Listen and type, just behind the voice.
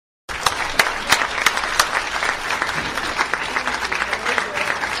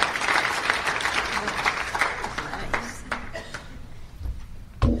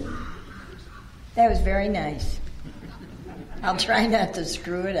very nice. I'll try not to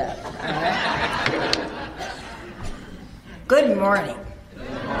screw it up. All right? Good morning.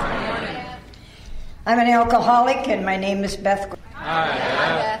 Good morning. I'm an alcoholic, and my name is Beth.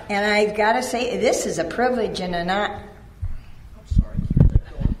 Hi. And I've got to say, this is a privilege and an honor. I'm sorry. Keep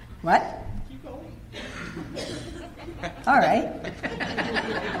going. What? Keep going. All right.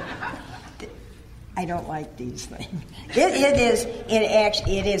 I don't like these things.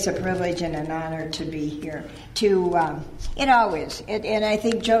 It is a privilege and an honor to be here. And I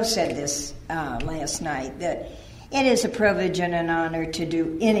think Joe said this last night, that it is a privilege and an honor to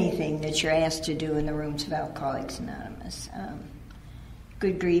do anything that you're asked to do in the rooms of Alcoholics Anonymous.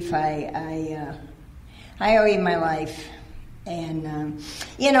 Good grief, I owe you my life. And,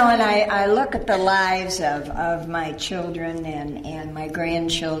 and I look at the lives of my children and my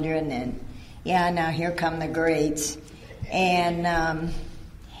grandchildren, and now here come the greats. And,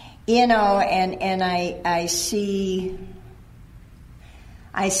 and I see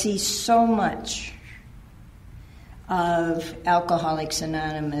so much of Alcoholics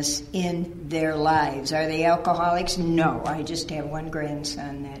Anonymous in their lives. Are they alcoholics? No. I just have one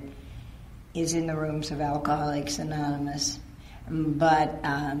grandson that is in the rooms of Alcoholics Anonymous. But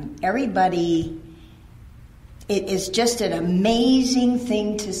everybody, it is just an amazing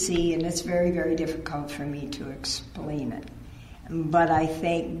thing to see, and it's very, very difficult for me to explain it. But I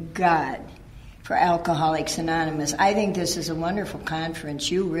thank God for Alcoholics Anonymous. I think this is a wonderful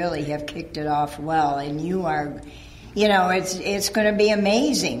conference. You really have kicked it off well, and you are... it's going to be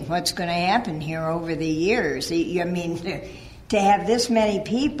amazing what's going to happen here over the years. I mean, to have this many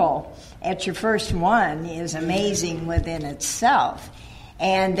people at your first one is amazing within itself.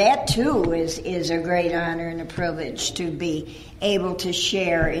 And that, too, is a great honor and a privilege to be able to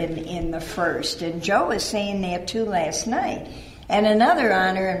share in the first. And Joe was saying that, too, last night. And another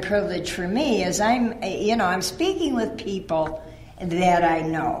honor and privilege for me is I'm speaking with people that I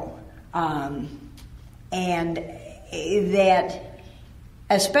know. And that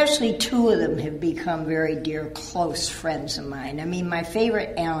especially two of them have become very dear, close friends of mine. I mean, my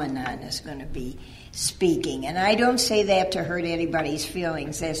favorite Al-Anon is going to be speaking. And I don't say that to hurt anybody's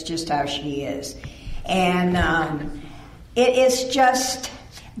feelings. That's just how she is. And it is just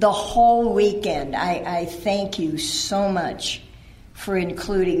the whole weekend. I thank you so much for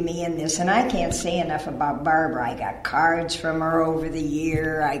including me in this. And I can't say enough about Barbara. I got cards from her over the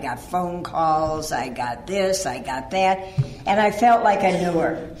year. I got phone calls. I got this. I got that. And I felt like I knew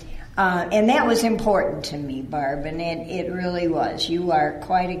her. And that was important to me, Barb. And it really was. You are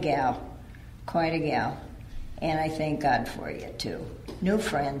quite a gal. Quite a gal. And I thank God for you, too. New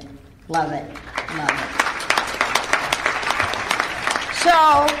friend. Love it. Love it.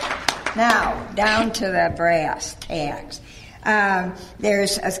 So, now, down to the brass tacks.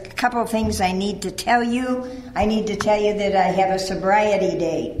 There's a couple of things I need to tell you. I need to tell you that I have a sobriety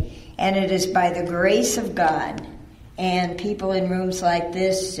date, and it is by the grace of God and people in rooms like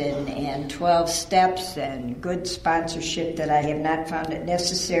this and 12 steps and good sponsorship that I have not found it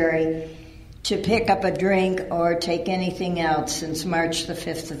necessary to pick up a drink or take anything else since March the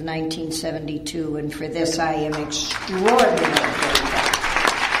 5th of 1972, and for this I am extraordinarily grateful.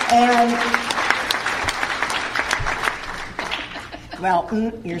 And well,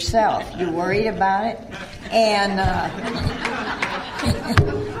 yourself. You worried about it? And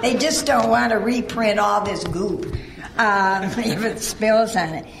they just don't want to reprint all this goop if it spills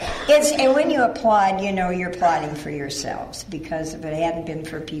on it. And when you applaud, you're applauding for yourselves, because if it hadn't been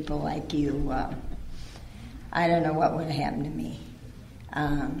for people like you, I don't know what would have happened to me.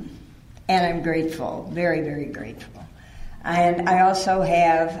 And I'm grateful, very, very grateful. And I also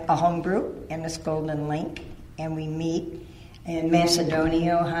have a home group in this Golden Link, and we meet in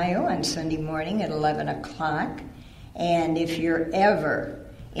Macedonia, Ohio on Sunday morning at 11 o'clock. And if you're ever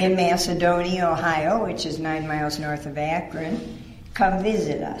in Macedonia, Ohio, which is 9 miles north of Akron, come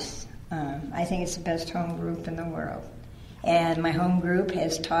visit us. I think it's the best home group in the world. And my home group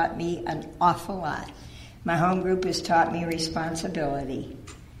has taught me an awful lot. My home group has taught me responsibility,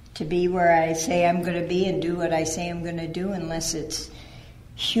 to be where I say I'm going to be and do what I say I'm going to do unless it's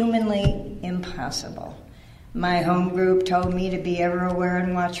humanly impossible. My home group told me to be ever aware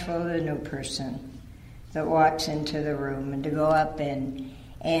and watchful of the new person that walks into the room, and to go up and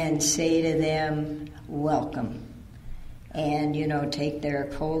say to them, welcome. And, take their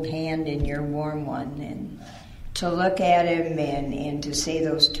cold hand in your warm one, and to look at him and to say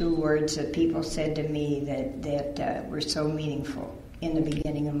those two words that people said to me that were so meaningful in the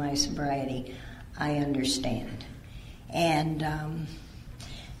beginning of my sobriety. I understand. And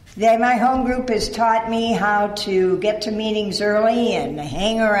my home group has taught me how to get to meetings early and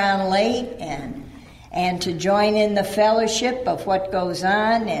hang around late, and to join in the fellowship of what goes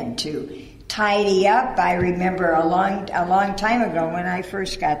on and to tidy up. I remember a long time ago when I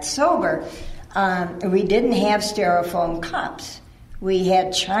first got sober, we didn't have styrofoam cups. We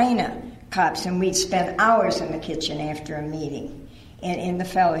had china cups, and we'd spend hours in the kitchen after a meeting in the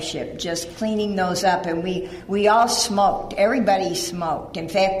fellowship, just cleaning those up. And we all smoked. Everybody smoked. In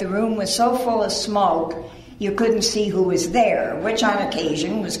fact, the room was so full of smoke, you couldn't see who was there, which on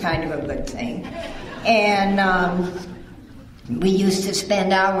occasion was kind of a good thing. And we used to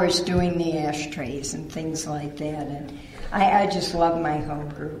spend hours doing the ashtrays and things like that. And I just love my home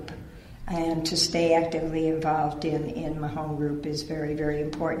group. And to stay actively involved in my home group is very, very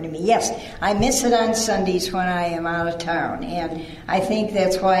important to me. Yes, I miss it on Sundays when I am out of town. And I think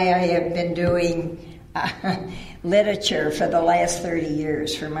that's why I have been doing literature for the last 30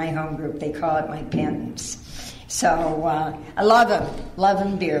 years for my home group. They call it my pens. So I love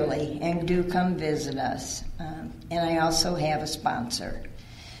them dearly, and do come visit us. And I also have a sponsor.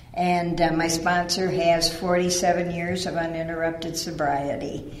 And my sponsor has 47 years of uninterrupted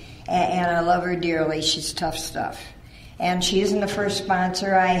sobriety. And I love her dearly. She's tough stuff. And she isn't the first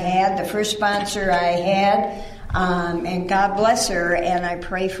sponsor I had. The first sponsor I had, and God bless her, and I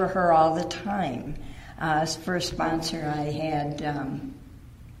pray for her all the time. First sponsor I had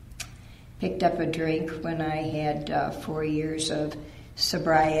picked up a drink when I had 4 years of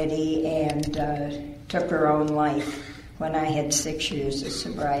sobriety, and took her own life when I had 6 years of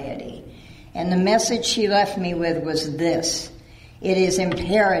sobriety. And the message she left me with was this: it is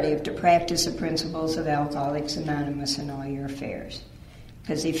imperative to practice the principles of Alcoholics Anonymous in all your affairs.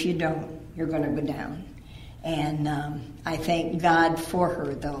 Because if you don't, you're going to go down. And I thank God for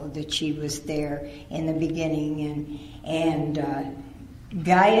her, though, that she was there in the beginning and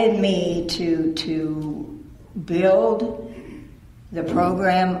guided me to build the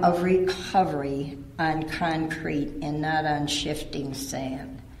program of recovery on concrete and not on shifting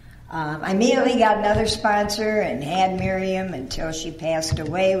sand. I immediately got another sponsor and had Miriam until she passed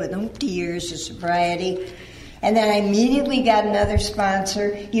away with 50 years of sobriety. And then I immediately got another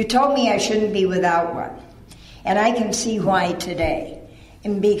sponsor. You told me I shouldn't be without one. And I can see why today.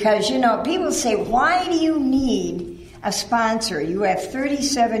 And because, people say, why do you need a sponsor? You have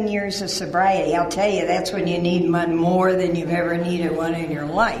 37 years of sobriety. I'll tell you, that's when you need one more than you've ever needed one in your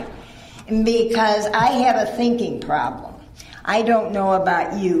life. And because I have a thinking problem. I don't know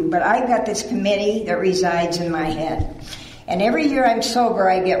about you, but I've got this committee that resides in my head. And every year I'm sober,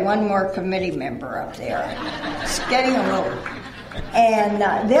 I get one more committee member up there. It's getting a little...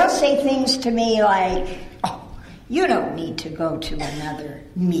 And they'll say things to me like, oh, you don't need to go to another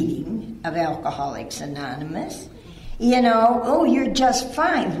meeting of Alcoholics Anonymous. Oh, you're just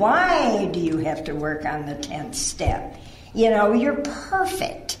fine. Why do you have to work on the 10th step? You're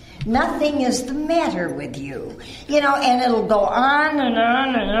perfect. Nothing is the matter with you. And it'll go on and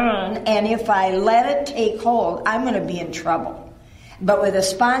on and on. And if I let it take hold, I'm going to be in trouble. But with a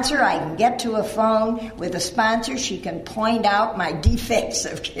sponsor, I can get to a phone. With a sponsor, she can point out my defects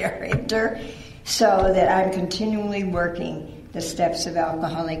of character so that I'm continually working the steps of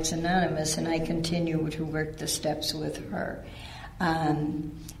Alcoholics Anonymous, and I continue to work the steps with her.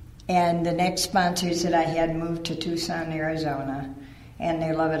 And the next sponsors that I had moved to Tucson, Arizona, and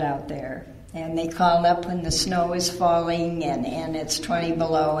they love it out there. And they call up when the snow is falling and it's 20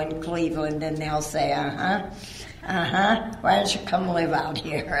 below in Cleveland, and they'll say, why don't you come live out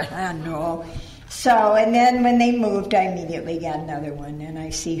here? I know. So, and then when they moved, I immediately got another one, and I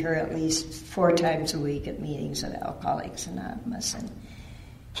see her at least 4 times a week at meetings of Alcoholics Anonymous and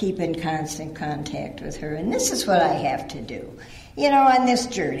keep in constant contact with her. And this is what I have to do, on this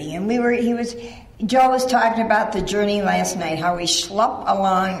journey. And Joe was talking about the journey last night, how we schlep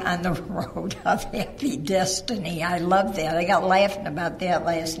along on the road of happy destiny. I love that. I got laughing about that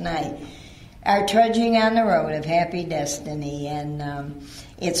last night. Our trudging on the road of happy destiny, and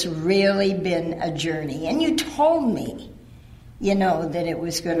it's really been a journey. And you told me, that it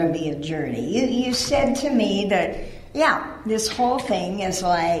was going to be a journey. You said to me that, this whole thing is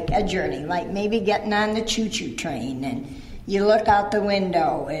like a journey, like maybe getting on the choo-choo train, and you look out the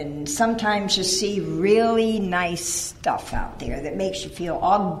window, and sometimes you see really nice stuff out there that makes you feel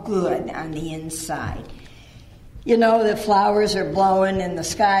all good on the inside. The flowers are blowing, and the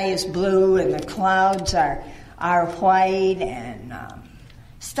sky is blue, and the clouds are white, and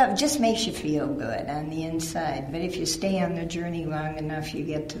stuff just makes you feel good on the inside. But if you stay on the journey long enough, you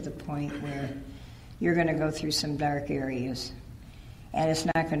get to the point where you're going to go through some dark areas, and it's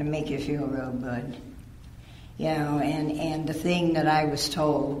not going to make you feel real good. And the thing that I was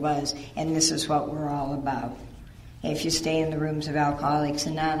told was, and this is what we're all about, if you stay in the rooms of Alcoholics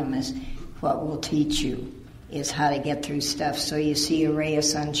Anonymous, what we'll teach you is how to get through stuff so you see a ray of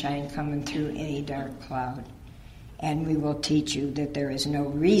sunshine coming through any dark cloud. And we will teach you that there is no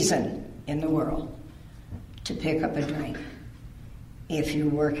reason in the world to pick up a drink if you're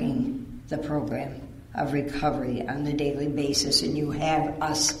working the program of recovery on the daily basis and you have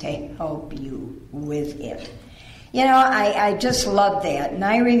us to help you with it. You know, I just love that, and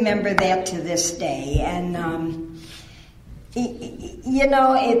I remember that to this day. And, you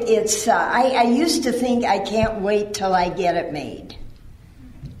know, I used to think I can't wait till I get it made,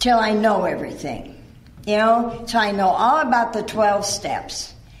 till I know everything, you know, till I know all about the 12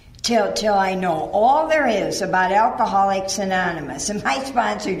 steps, till I know all there is about Alcoholics Anonymous. And my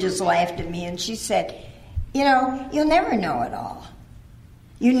sponsor just laughed at me, and she said, you know, you'll never know it all.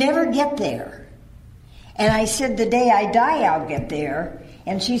 You never get there. And I said, the day I die, I'll get there.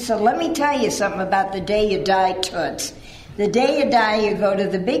 And she said, let me tell you something about the day you die, Toots. The day you die, you go to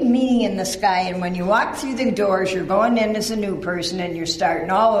the big meeting in the sky, and when you walk through the doors, you're going in as a new person, and you're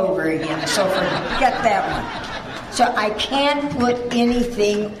starting all over again. So forget that one. So I can't put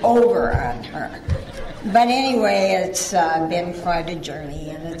anything over on her. But anyway, it's been quite a journey,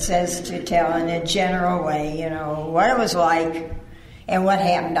 and it says to tell in a general way, you know, what it was like and what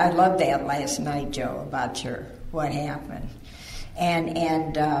happened. I loved that last night, Joe, about what happened.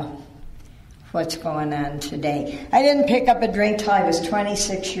 And what's going on today. I didn't pick up a drink till I was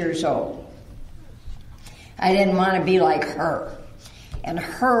 26 years old. I didn't want to be like her. And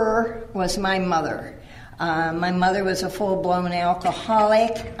her was my mother. My mother was a full-blown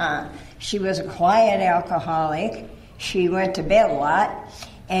alcoholic. She was a quiet alcoholic. She went to bed a lot.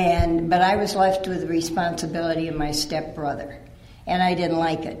 But I was left with the responsibility of my stepbrother. And I didn't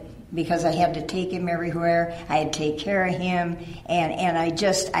like it, because I had to take him everywhere. I had to take care of him, and I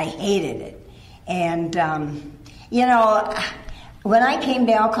hated it. And, you know, when I came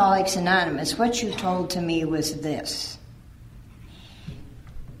to Alcoholics Anonymous, what you told to me was this.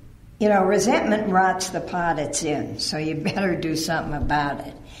 You know, resentment rots the pot it's in, so you better do something about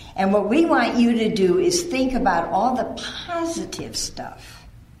it. And what we want you to do is think about all the positive stuff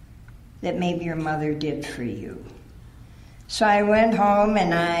that maybe your mother did for you. So I went home,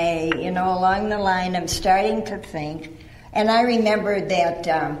 and along the line, I'm starting to think. And I remembered that,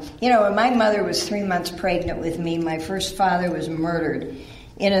 when my mother was 3 months pregnant with me, my first father was murdered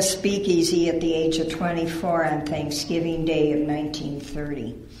in a speakeasy at the age of 24 on Thanksgiving Day of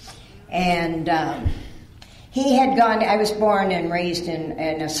 1930. And he had gone, I was born and raised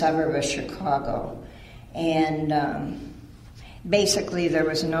in a suburb of Chicago. And basically there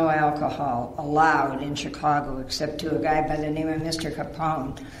was no alcohol allowed in Chicago except to a guy by the name of Mr.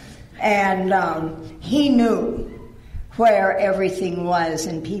 Capone. And he knew where everything was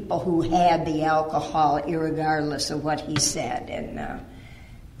and people who had the alcohol, irregardless of what he said. And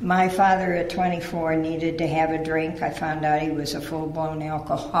my father at 24 needed to have a drink. I found out he was a full-blown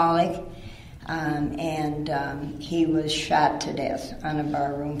alcoholic, and he was shot to death on a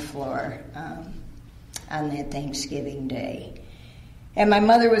barroom floor on that Thanksgiving Day. And my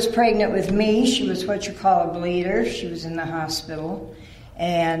mother was pregnant with me. She was what you call a bleeder. She was in the hospital.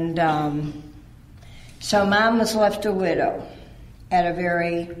 And so Mom was left a widow at a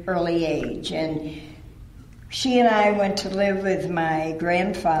very early age. And she and I went to live with my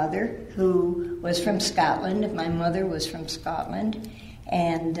grandfather, who was from Scotland. My mother was from Scotland.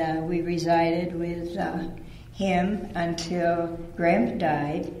 And we resided with him until Grandpa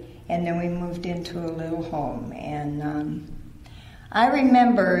died. And then we moved into a little home. And I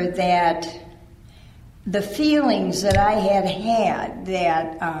remember that the feelings that I had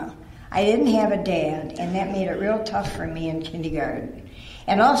that I didn't have a dad, and that made it real tough for me in kindergarten.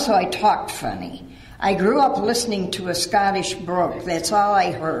 And also I talked funny. I grew up listening to a Scottish brogue. That's all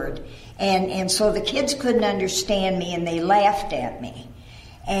I heard. And so the kids couldn't understand me, and they laughed at me.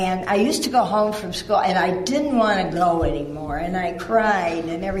 And I used to go home from school, and I didn't want to go anymore, and I cried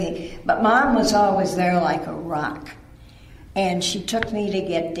and everything. But Mom was always there like a rock. And she took me to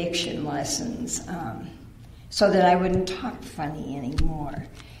get diction lessons so that I wouldn't talk funny anymore.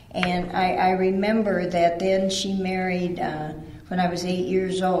 And I remember that then she married, when I was 8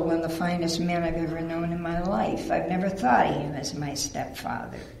 years old, one of the finest men I've ever known in my life. I've never thought of him as my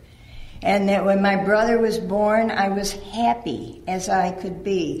stepfather. And that when my brother was born, I was happy as I could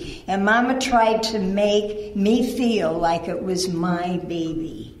be. And Mama tried to make me feel like it was my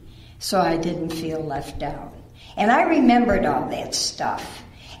baby, so I didn't feel left out. And I remembered all that stuff.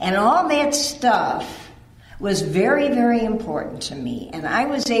 And all that stuff was very, very important to me. And I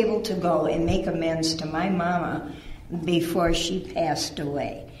was able to go and make amends to my mama before she passed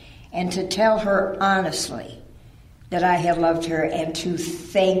away. And to tell her honestly that I had loved her and to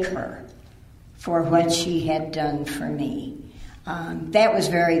thank her for what she had done for me. That was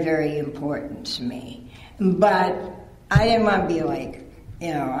very, very important to me. But I didn't want to be like,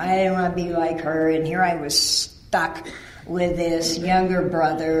 I didn't want to be like her, and here I was stuck with this younger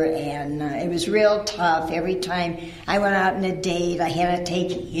brother, and it was real tough. Every time I went out on a date, I had to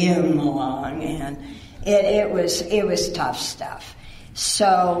take him along, and it was tough stuff.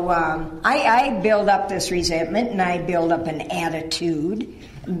 So I built up this resentment, and I built up an attitude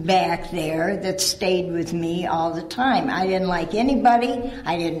back there that stayed with me all the time. I didn't like anybody.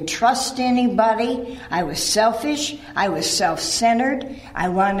 I didn't trust anybody. I was selfish. I was self-centered. I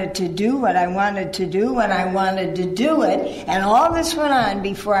wanted to do what I wanted to do when I wanted to do it. And all this went on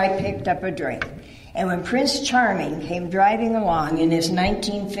before I picked up a drink. And when Prince Charming came driving along in his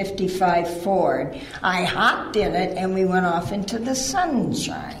 1955 Ford, I hopped in it and we went off into the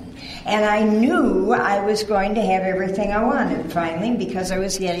sunshine. And I knew I was going to have everything I wanted finally because I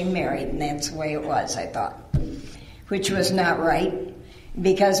was getting married, and that's the way it was, I thought. Which was not right,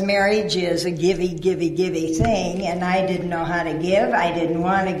 because marriage is a givey thing, and I didn't know how to give. I didn't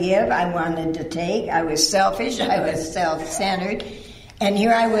want to give. I wanted to take. I was selfish. I was self-centered. And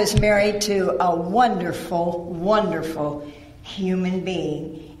here I was married to a wonderful, wonderful human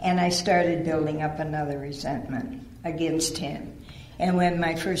being, and I started building up another resentment against him. And when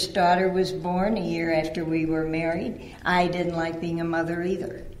my first daughter was born, a year after we were married, I didn't like being a mother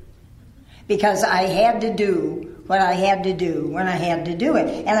either. Because I had to do what I had to do when I had to do it.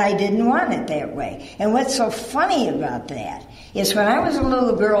 And I didn't want it that way. And what's so funny about that is when I was a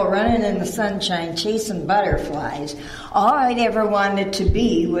little girl running in the sunshine chasing butterflies, all I'd ever wanted to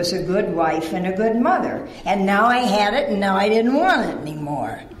be was a good wife and a good mother. And now I had it, and now I didn't want it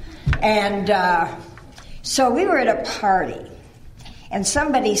anymore. And so we were at a party. And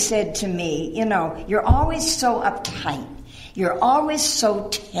somebody said to me, you're always so uptight. You're always so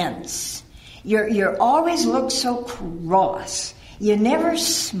tense. You're always look so cross. You never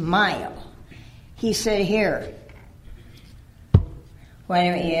smile. He said, here, why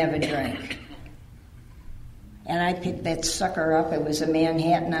don't you have a drink? And I picked that sucker up. It was a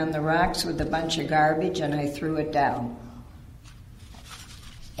Manhattan on the rocks with a bunch of garbage, and I threw it down.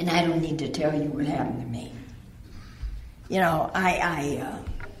 And I don't need to tell you what happened to me.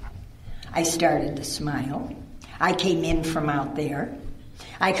 I started to smile. I came in from out there.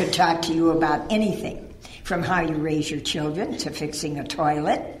 I could talk to you about anything, from how you raise your children, to fixing a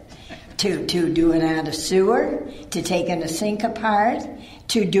toilet, to doing out a sewer, to taking a sink apart,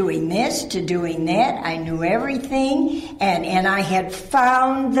 to doing this, to doing that. I knew everything, and I had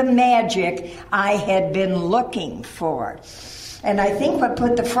found the magic I had been looking for. And I think what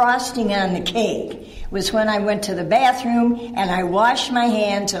put the frosting on the cake was when I went to the bathroom and I washed my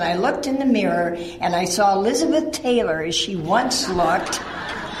hands and I looked in the mirror and I saw Elizabeth Taylor as she once looked,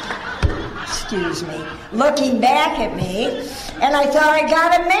 looking back at me, and I thought, I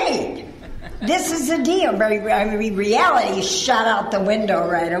got it made. This is the deal. Reality shot out the window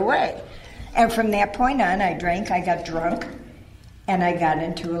right away. And from that point on, I drank, I got drunk, and I got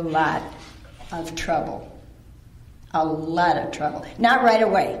into a lot of trouble. A lot of trouble. Not right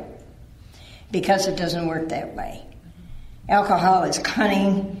away, because it doesn't work that way. Alcohol is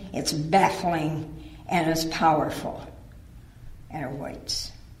cunning, it's baffling, and it's powerful. And it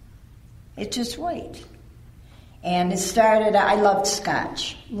waits. It just waits. And it started, I loved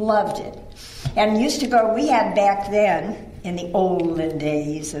Scotch. Loved it. And used to go, we had back then, in the olden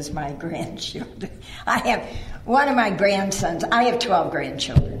days, as my grandchildren. I have one of my grandsons, I have 12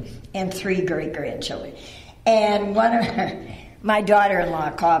 grandchildren and 3 great-grandchildren. And my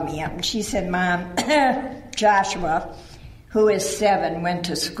daughter-in-law called me up, and she said, Mom, Joshua, who is 7, went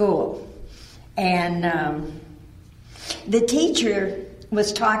to school. And the teacher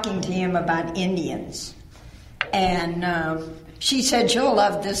was talking to him about Indians. And she said, you'll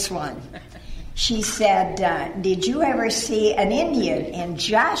love this one. She said, did you ever see an Indian? And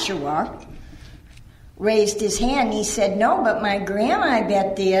Joshua raised his hand. He said, no, but my grandma, I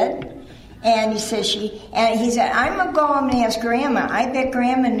bet, did. And he said, I'm going to go home and ask Grandma. I bet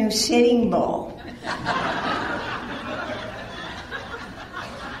Grandma knew Sitting Bull.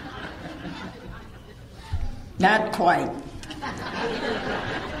 Not quite.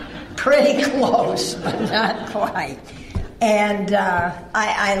 Pretty close, but not quite. And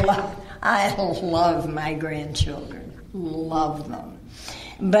I love my grandchildren. Love them.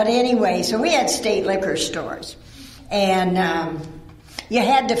 But anyway, so we had state liquor stores. And you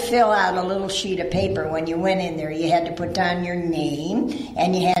had to fill out a little sheet of paper when you went in there. You had to put down your name,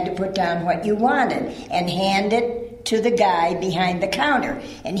 and you had to put down what you wanted, and hand it to the guy behind the counter.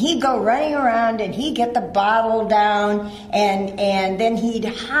 And he'd go running around, and he'd get the bottle down, and then he'd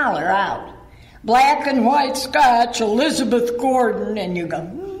holler out, black and white scotch, Elizabeth Gordon, and you go,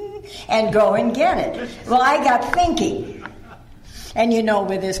 and go and get it. Well, I got thinking, and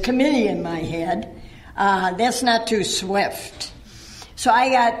with this committee in my head, that's not too swift. So I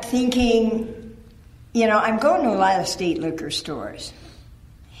got thinking, I'm going to a lot of state liquor stores,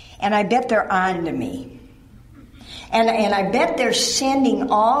 and I bet they're on to me. And I bet they're sending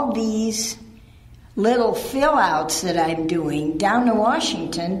all these little fill-outs that I'm doing down to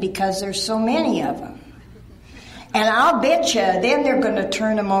Washington because there's so many of them. And I'll bet you then they're going to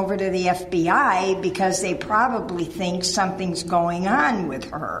turn them over to the FBI because they probably think something's going on with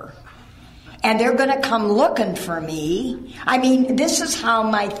her. And they're going to come looking for me. I mean, this is how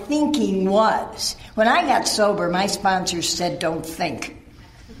my thinking was. When I got sober, my sponsor said, don't think.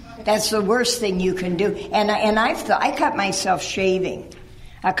 That's the worst thing you can do. And I cut myself shaving.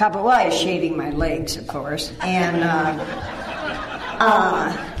 I was shaving my legs, of course. And,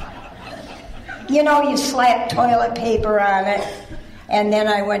 you slap toilet paper on it. And then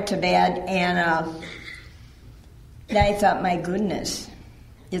I went to bed, and I thought, my goodness,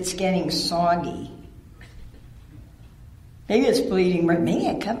 it's getting soggy. Maybe it's bleeding. Maybe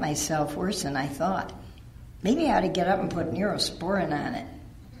I cut myself worse than I thought. Maybe I ought to get up and put Neosporin on it.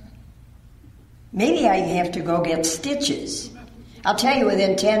 Maybe I have to go get stitches. I'll tell you,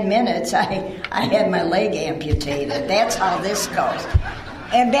 within 10 minutes, I had my leg amputated. That's how this goes.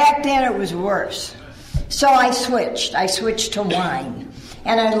 And back then it was worse. So I switched. I switched to wine.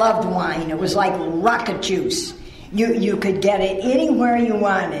 And I loved wine. It was like rocket juice. You could get it anywhere you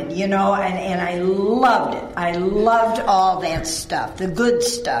wanted, and I loved it. I loved all that stuff, the good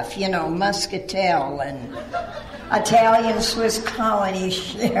stuff, Muscatel and Italian Swiss Colony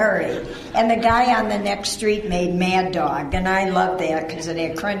Sherry. And the guy on the next street made Mad Dog, and I loved that because it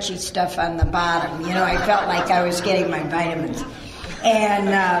had crunchy stuff on the bottom. I felt like I was getting my vitamins. And,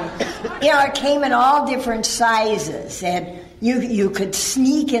 it came in all different sizes, and you could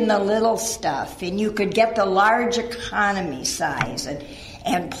sneak in the little stuff, and you could get the large economy size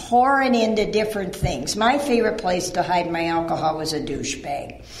and pour it into different things. My favorite place to hide my alcohol was a douche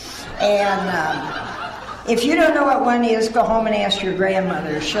bag. And if you don't know what one is, go home and ask your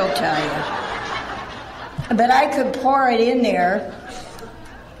grandmother. She'll tell you. But I could pour it in there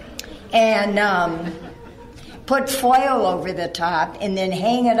and put foil over the top and then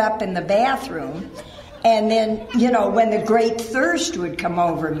hang it up in the bathroom. And then, when the great thirst would come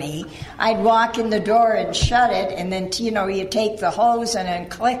over me, I'd walk in the door and shut it, and then, you take the hose and then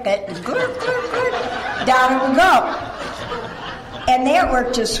click it, and glurp, glurp, glurp, down it would go. And that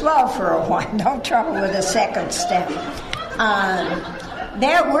worked just well for a while. No trouble with a second step.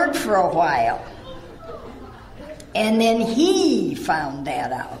 That worked for a while. And then he found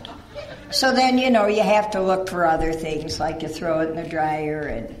that out. So then, you have to look for other things, like you throw it in the dryer,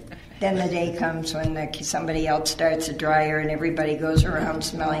 and then the day comes when somebody else starts a dryer and everybody goes around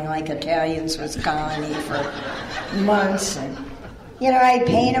smelling like Italian Swiss Colony for months. And, I'd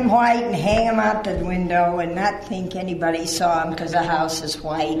paint them white and hang them out the window and not think anybody saw them because the house is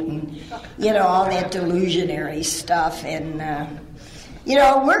white and, all that delusionary stuff. And,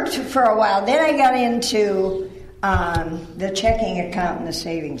 it worked for a while. Then I got into the checking account and the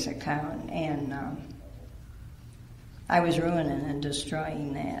savings account, and I was ruining and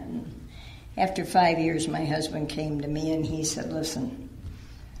destroying that. And after 5 years, my husband came to me and he said, listen,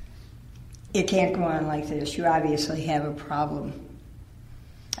 it can't go on like this. You obviously have a problem.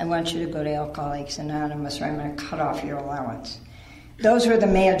 I want you to go to Alcoholics Anonymous or I'm going to cut off your allowance. Those were the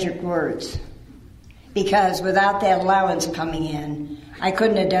magic words. Because without that allowance coming in, I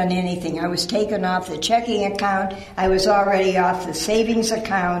couldn't have done anything. I was taken off the checking account. I was already off the savings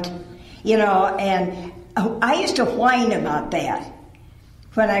account, and I used to whine about that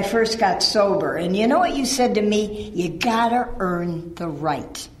when I first got sober. And you know what you said to me? You gotta earn the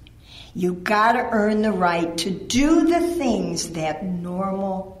right. You gotta earn the right to do the things that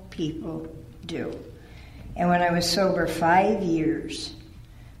normal people do. And when I was sober 5 years,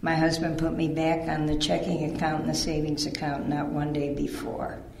 my husband put me back on the checking account and the savings account not one day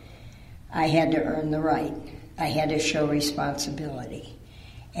before. I had to earn the right. I had to show responsibility.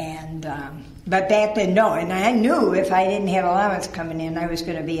 And but back then, no. And I knew if I didn't have allowance coming in, I was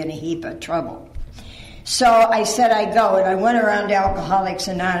going to be in a heap of trouble. So I said I'd go, and I went around to Alcoholics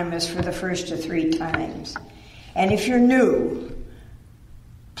Anonymous for the first of 3 times. And if you're new,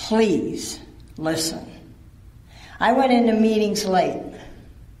 please listen. I went into meetings late,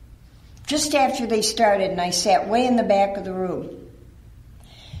 just after they started, and I sat way in the back of the room.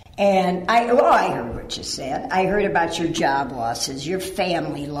 And I heard what you said. I heard about your job losses, your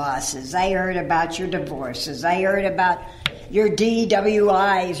family losses. I heard about your divorces. I heard about your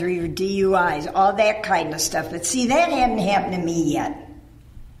DWIs or your DUIs, all that kind of stuff. But see, that hadn't happened to me yet.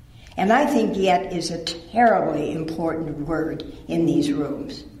 And I think yet is a terribly important word in these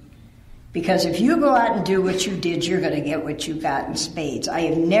rooms. Because if you go out and do what you did, you're going to get what you got in spades. I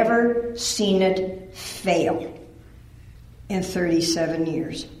have never seen it fail in 37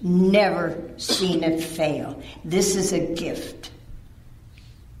 years. Never seen it fail. This is a gift.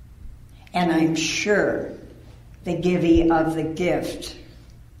 And I'm sure the givey of the gift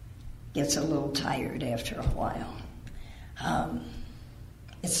gets a little tired after a while.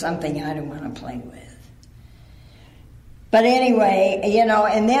 It's something I don't want to play with. But anyway,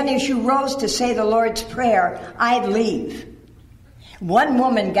 and then as you rose to say the Lord's Prayer, I'd leave. One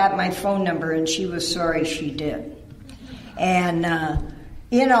woman got my phone number and she was sorry she did. And, and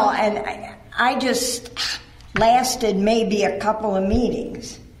I just lasted maybe a couple of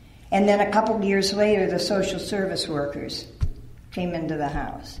meetings. And then a couple of years later, the social service workers came into the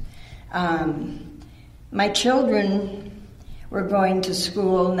house. My children were going to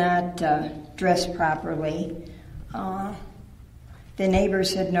school not dressed properly. The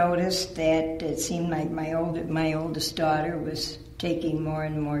neighbors had noticed that it seemed like my oldest daughter was taking more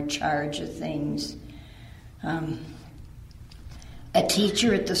and more charge of things. A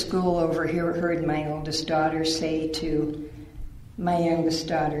teacher at the school over here heard my oldest daughter say to my youngest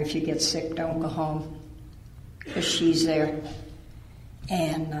daughter, if you get sick, don't go home, because she's there.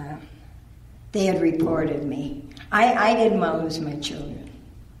 And they had reported me. I didn't want to lose my children.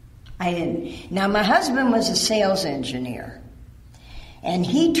 I didn't. Now, my husband was a sales engineer, and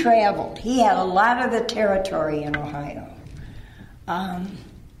he traveled. He had a lot of the territory in Ohio. I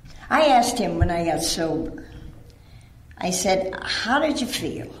asked him when I got sober, I said, how did you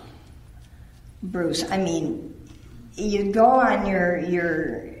feel, Bruce? I mean, you'd go on your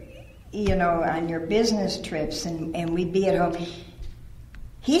business trips, and we'd be at home.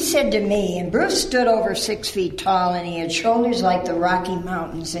 He said to me, and Bruce stood over 6 feet tall, and he had shoulders like the Rocky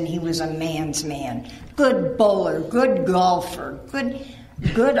Mountains, and he was a man's man. Good bowler, good golfer,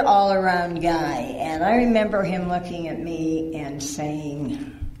 good all-around guy. And I remember him looking at me and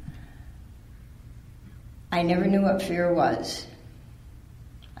saying, I never knew what fear was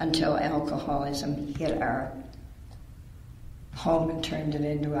until alcoholism hit our home and turned it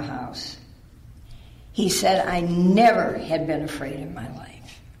into a house. He said, I never had been afraid in my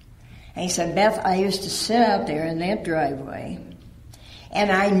life. And he said, Beth, I used to sit out there in that driveway,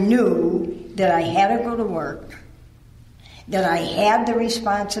 and I knew that I had to go to work, that I had the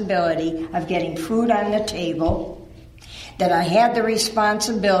responsibility of getting food on the table, that I had the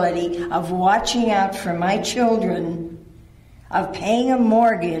responsibility of watching out for my children, of paying a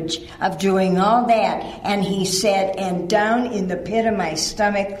mortgage, of doing all that. And he said, and down in the pit of my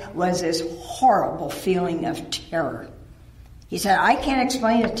stomach was this horrible feeling of terror. He said, I can't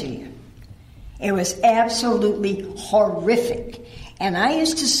explain it to you. It was absolutely horrific. And I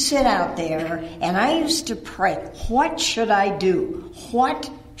used to sit out there and I used to pray, what should I do?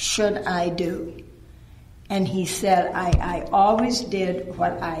 What should I do? And he said, I always did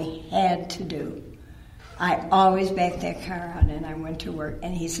what I had to do. I always backed that car out and I went to work.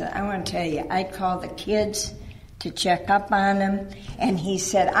 And he said, I want to tell you, I'd call the kids to check up on them. And he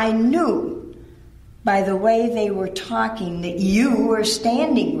said, I knew by the way they were talking that you were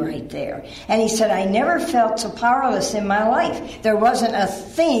standing right there. And he said, I never felt so powerless in my life. There wasn't a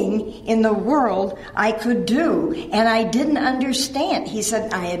thing in the world I could do. And I didn't understand. He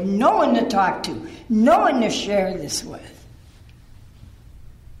said, I had no one to talk to, no one to share this with.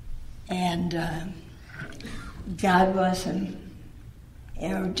 And God bless him.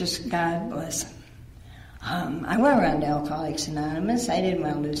 Just God bless him. I went around to Alcoholics Anonymous. I didn't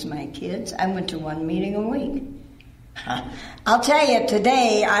want to lose my kids. I went to one meeting a week. I'll tell you,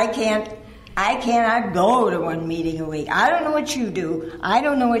 today I cannot go to one meeting a week. I don't know what you do. I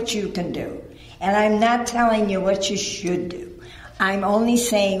don't know what you can do. And I'm not telling you what you should do. I'm only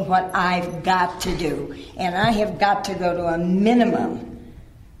saying what I've got to do. And I have got to go to a minimum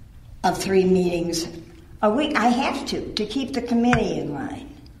of 3 meetings a week. I have to keep the committee in line.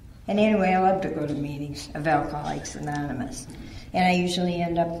 And anyway, I love to go to meetings of Alcoholics Anonymous. And I usually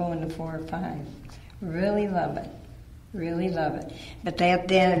end up going to 4 or 5. Really love it. Really love it. But back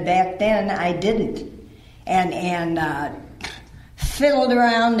then, I didn't. And fiddled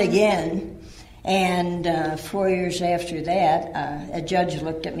around again. And 4 years after that, a judge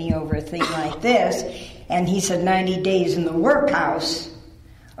looked at me over a thing like this, and he said, 90 days in the workhouse,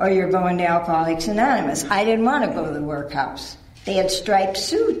 or you're going to Alcoholics Anonymous. I didn't want to go to the workhouse. They had striped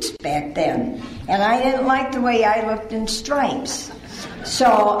suits back then, and I didn't like the way I looked in stripes.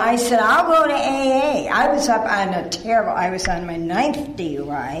 So I said, I'll go to AA. I was up on I was on my 9th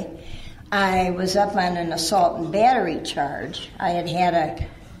DUI. I was up on an assault and battery charge. I had had a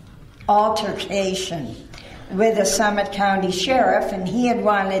altercation with the Summit County Sheriff, and he had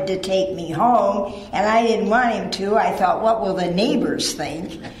wanted to take me home, and I didn't want him to. I thought, what will the neighbors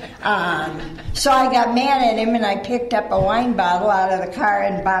think? So I got mad at him, and I picked up a wine bottle out of the car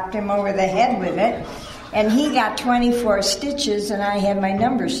and bopped him over the head with it. And he got 24 stitches, and I had my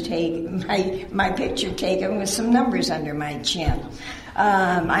numbers taken, my picture taken with some numbers under my chin.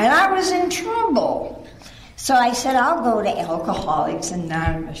 And I was in trouble. So I said, I'll go to Alcoholics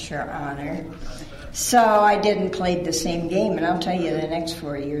Anonymous, Your Honor. So I didn't play the same game, and I'll tell you, the next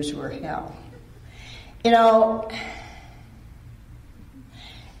 4 years were hell. You know,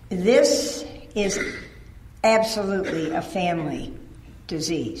 this is absolutely a family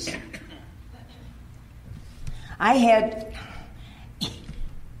disease. I had,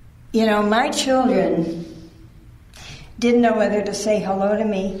 my children didn't know whether to say hello to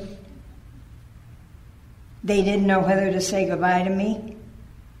me. They didn't know whether to say goodbye to me.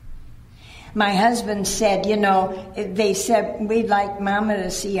 My husband said, they said, we'd like Mama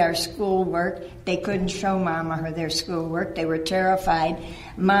to see our schoolwork. They couldn't show Mama their schoolwork. They were terrified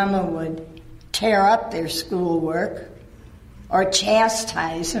Mama would tear up their schoolwork or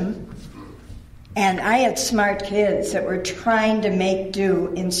chastise them. And I had smart kids that were trying to make do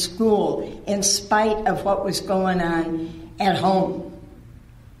in school in spite of what was going on at home.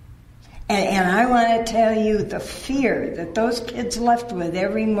 And I want to tell you the fear that those kids left with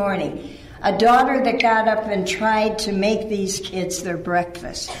every morning. A daughter that got up and tried to make these kids their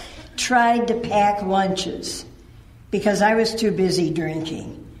breakfast, tried to pack lunches because I was too busy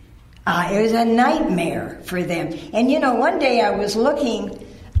drinking. It was a nightmare for them. And one day I was looking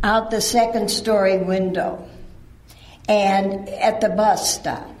out the 2nd-story window and at the bus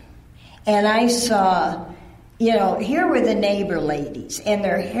stop, and I saw, here were the neighbor ladies, and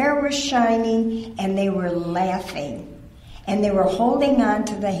their hair was shining, and they were laughing, and they were holding on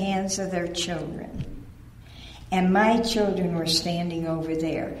to the hands of their children. And my children were standing over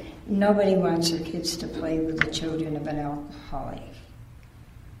there. Nobody wants their kids to play with the children of an alcoholic.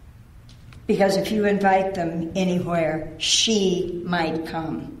 Because if you invite them anywhere, she might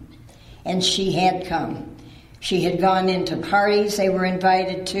come. And she had come. She had gone into parties they were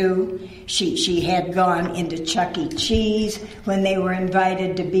invited to. She had gone into Chuck E. Cheese when they were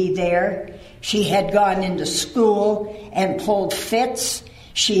invited to be there. She had gone into school and pulled fits.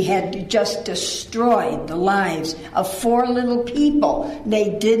 She had just destroyed the lives of 4 little people.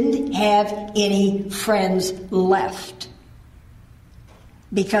 They didn't have any friends left.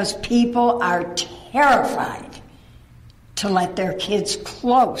 Because people are terrified to let their kids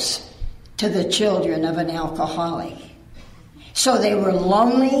close to the children of an alcoholic. So they were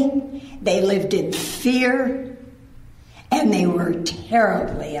lonely, they lived in fear, and they were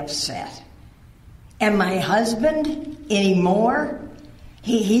terribly upset. And my husband, anymore,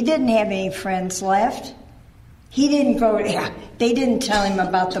 he didn't have any friends left. He didn't they didn't tell him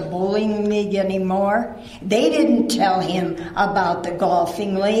about the bowling league anymore. They didn't tell him about the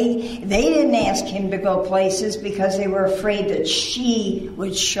golfing league. They didn't ask him to go places because they were afraid that she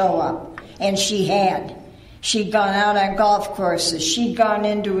would show up. And she had. She'd gone out on golf courses. She'd gone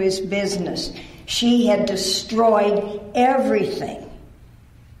into his business. She had destroyed everything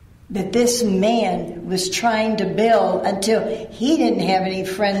that this man was trying to build until he didn't have any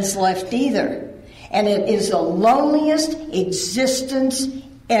friends left either. And it is the loneliest existence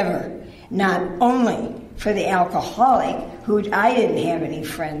ever. Not only for the alcoholic, who I didn't have any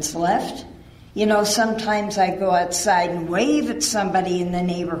friends left. Sometimes I go outside and wave at somebody in the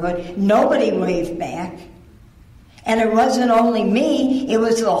neighborhood. Nobody waved back. And it wasn't only me, it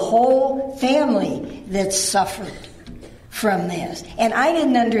was the whole family that suffered from this. And I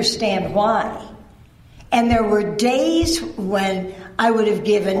didn't understand why. And there were days when I would have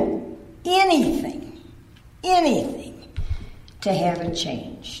given anything to have it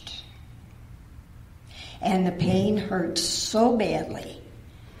changed. And the pain hurt so badly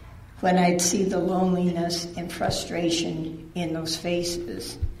when I'd see the loneliness and frustration in those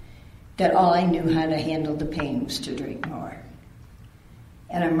faces that all I knew how to handle the pain was to drink more.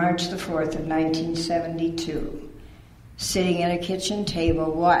 And on March the 4th of 1972, sitting at a kitchen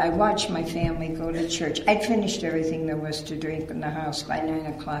table, I watched my family go to church. I'd finished everything there was to drink in the house by 9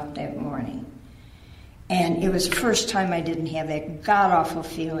 o'clock that morning. And it was the first time I didn't have that god-awful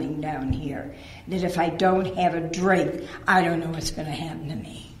feeling down here, that if I don't have a drink, I don't know what's going to happen to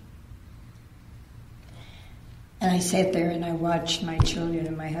me. And I sat there and I watched my children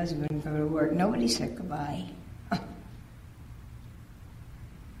and my husband go to work. Nobody said goodbye.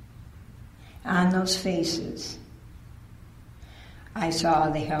 On those faces, I saw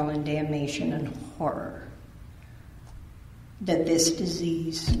the hell and damnation and horror that this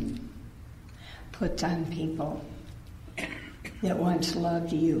disease puts on people that once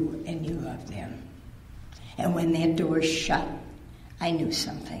loved you and you loved them. And when that door shut, I knew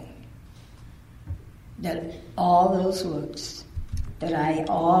something. That all those looks,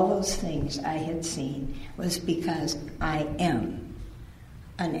 all those things I had seen was because I am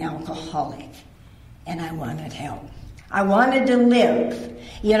an alcoholic and I wanted help. I wanted to live.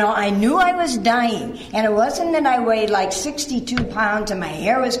 You know, I knew I was dying, and it wasn't that I weighed like 62 pounds and my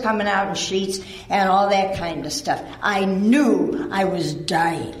hair was coming out in sheets and all that kind of stuff. I knew I was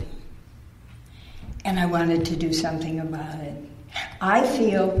dying, and I wanted to do something about it. I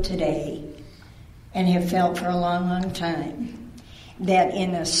feel today, and have felt for a long, long time, that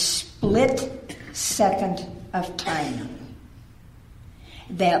in a split second of time,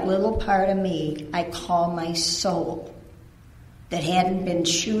 that little part of me I call my soul, that hadn't been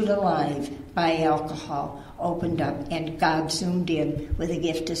chewed alive by alcohol, opened up, and God zoomed in with a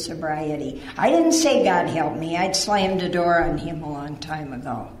gift of sobriety. I didn't say God help me. I'd slammed a door on him a long time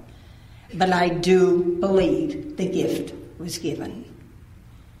ago. But I do believe the gift was given.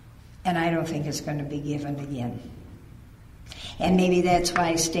 And I don't think it's going to be given again. And maybe that's why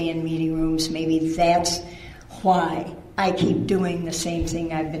I stay in meeting rooms. Maybe that's why I keep doing the same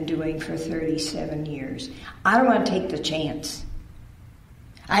thing I've been doing for 37 years. I don't want to take the chance.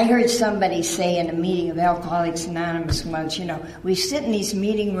 I heard somebody say in a meeting of Alcoholics Anonymous once, you know, we sit in these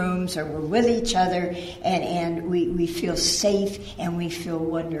meeting rooms or we're with each other and we feel safe and we feel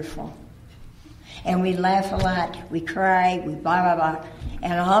wonderful. And we laugh a lot, we cry, we blah, blah, blah.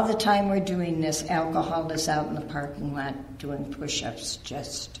 And all the time we're doing this, alcohol is out in the parking lot doing push-ups,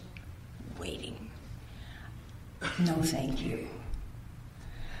 just waiting. No, thank you.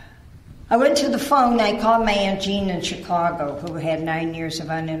 I went to the phone. I called my Aunt Jean in Chicago, who had 9 years of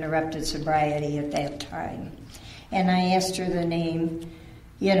uninterrupted sobriety at that time. And I asked her the name.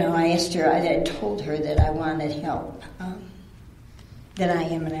 You know, I told her that I wanted help, that I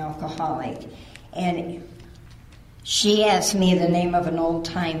am an alcoholic. And she asked me the name of an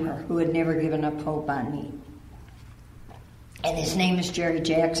old-timer who had never given up hope on me. And his name is Jerry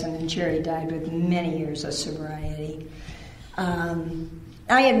Jackson, and Jerry died with many years of sobriety.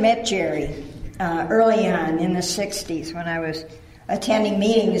 I had met Jerry early on in the 60s when I was attending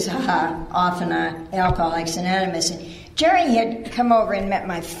meetings off and on Alcoholics Anonymous. And Jerry had come over and met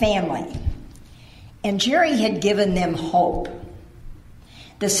my family. And Jerry had given them hope.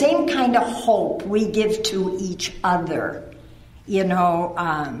 The same kind of hope we give to each other, you know,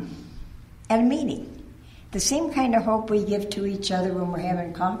 at a meeting. The same kind of hope we give to each other when we're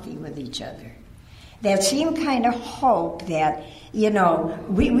having coffee with each other. That same kind of hope that, you know,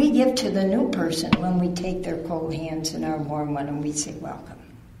 we give to the new person when we take their cold hands in our warm one and we say, welcome.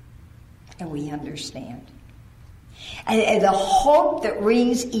 And we understand. And the hope that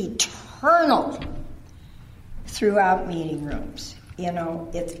rings eternal throughout meeting rooms. You know,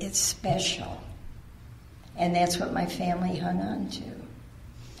 it's special. And that's what my family hung on to.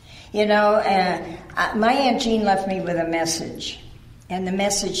 You know, my Aunt Jean left me with a message. And the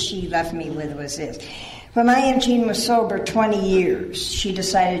message she left me with was this. When my Aunt Jean was sober 20 years, she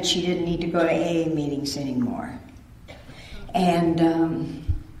decided she didn't need to go to AA meetings anymore. And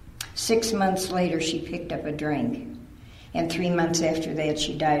 6 months later, she picked up a drink. And 3 months after that,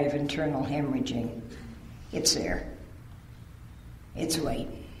 she died of internal hemorrhaging. It's there. It's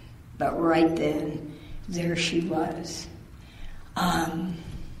waiting. But right then, there she was. And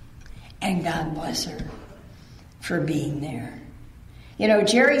God bless her for being there. You know,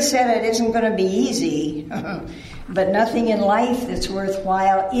 Jerry said it isn't going to be easy, but nothing in life that's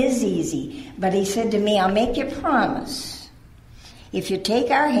worthwhile is easy. But he said to me, I'll make you a promise. If you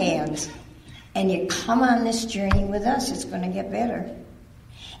take our hands and you come on this journey with us, it's going to get better.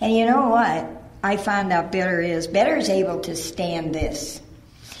 And you know what? I found out better is able to stand this.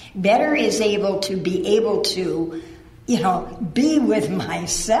 Better is able to you know, be with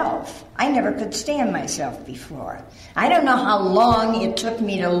myself. I never could stand myself before. I don't know how long it took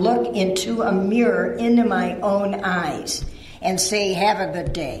me to look into a mirror into my own eyes and say, have a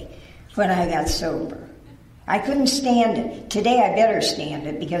good day, when I got sober. I couldn't stand it. Today I better stand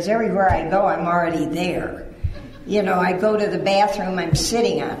it because everywhere I go, I'm already there. You know, I go to the bathroom, I'm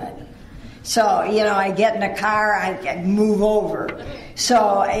sitting on it. So, you know, I get in a car, I move over.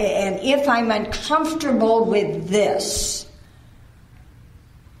 So, and if I'm uncomfortable with this,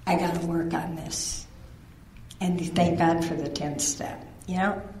 I got to work on this. And thank God for the 10th step. You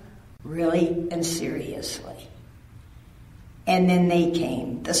know, really and seriously. And then they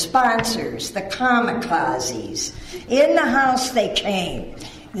came. The sponsors, the kamikazes. In the house they came.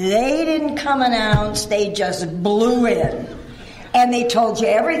 They didn't come announced, they just blew in. And they told you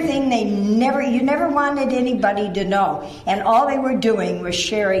everything you never wanted anybody to know. And all they were doing was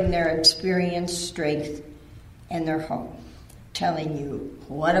sharing their experience, strength, and their hope. Telling you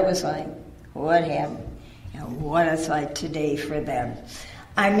what it was like, what happened, and what it's like today for them.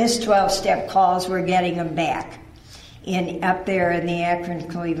 I missed 12-step calls. We're getting them back up there in the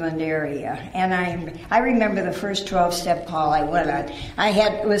Akron-Cleveland area. And I remember the first 12-step call I went on.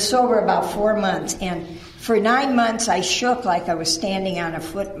 I was sober about 4 months, and for 9 months I shook like I was standing on a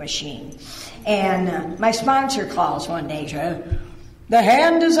foot machine. And my sponsor calls one day, said, "The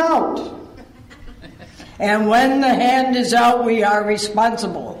hand is out. And when the hand is out, we are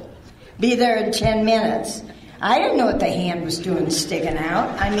responsible. Be there in 10 minutes. I didn't know what the hand was doing sticking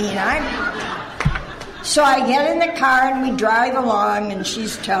out. So I get in the car and we drive along, and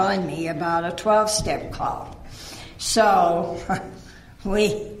she's telling me about a 12-step call. So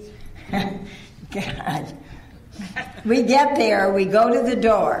we get there, we go to the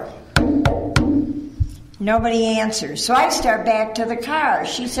door. Nobody answers. So I start back to the car.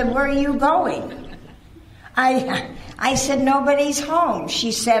 She said, "Where are you going?" I said, "Nobody's home."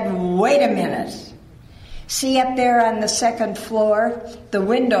 She said, "Wait a minute. See up there on the second floor, the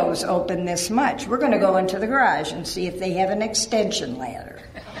window's open this much. We're going to go into the garage and see if they have an extension ladder."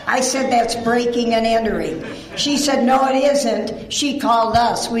 I said, "That's breaking and entering." She said, "No, it isn't. She called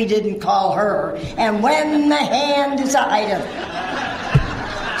us. We didn't call her. And when the hand is idle."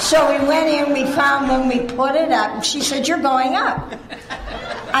 So we went in, we found them, we put it up, and she said, "You're going up."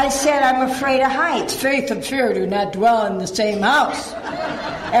 I said, "I'm afraid of heights. Faith and fear do not dwell in the same house."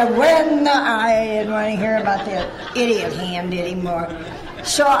 And I didn't want to hear about that idiot hand anymore.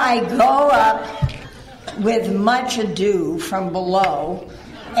 So I go up with much ado from below,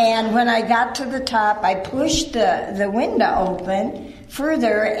 and when I got to the top, I pushed the window open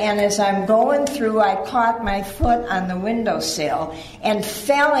further, and as I'm going through, I caught my foot on the windowsill and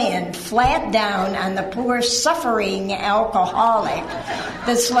fell in flat down on the poor suffering alcoholic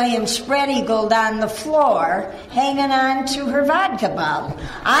that's laying spread-eagled on the floor, hanging on to her vodka bottle.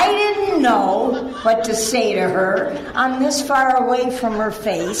 I didn't know what to say to her. I'm this far away from her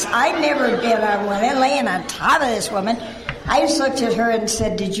face. I'd never been on one, and laying on top of this woman. I just looked at her and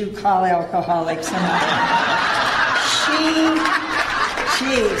said, "Did you call Alcoholics Anonymous?"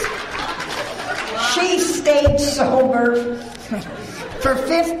 She stayed sober for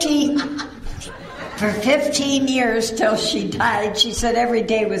 15 years till she died. She said every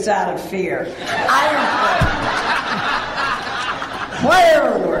day was out of fear.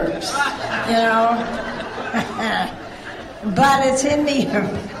 Whatever works, you know. But it's in the...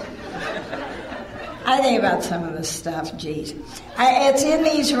 I think about some of the stuff, geez. It's in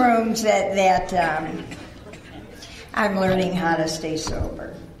these rooms that I'm learning how to stay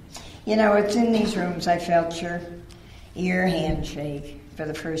sober. You know, it's in these rooms I felt your handshake for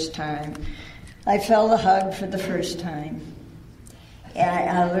the first time. I felt a hug for the first time.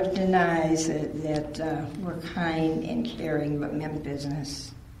 I looked in eyes that were kind and caring but meant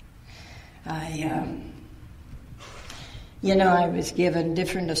business. I was given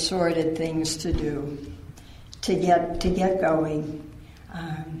different assorted things to do to get going.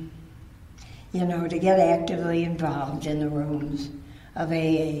 To get actively involved in the rooms of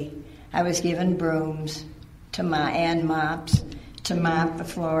AA. I was given brooms and mops to mop the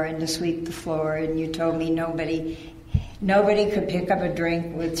floor and to sweep the floor, and you told me nobody could pick up a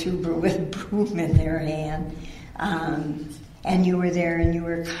drink with broom in their hand. And you were there, and you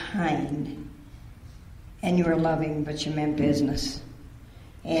were kind, and you were loving, but you meant business.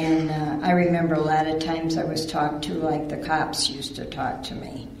 And I remember a lot of times I was talked to like the cops used to talk to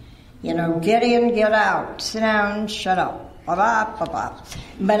me. You know, get in, get out, sit down, shut up. But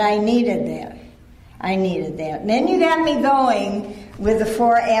I needed that. And then you got me going with the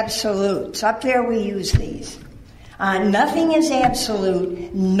 4 absolutes. Up there we use these. Nothing is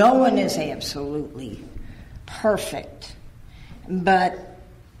absolute. No one is absolutely perfect. But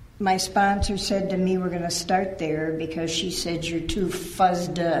my sponsor said to me, we're going to start there because she said you're too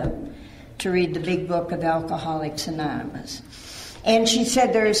fuzzed up to read the big book of Alcoholics Anonymous. And she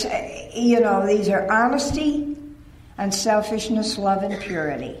said these are honesty, unselfishness, love, and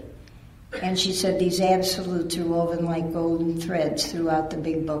purity. And she said these absolutes are woven like golden threads throughout the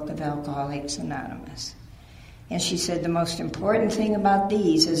big book of Alcoholics Anonymous. And she said the most important thing about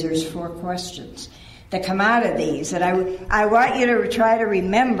these is there's 4 questions. that come out of these. And I want you to try to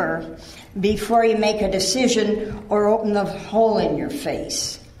remember before you make a decision or open the hole in your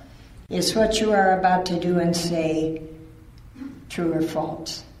face. Is what you are about to do and say true or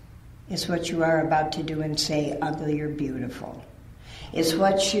false? Is what you are about to do and say ugly or beautiful? Is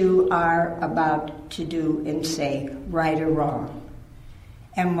what you are about to do and say right or wrong?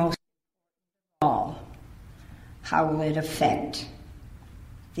 And most of all, how will it affect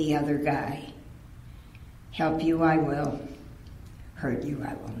the other guy? Help you I will, hurt you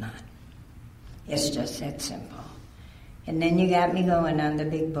I will not. It's just that simple. And then you got me going on the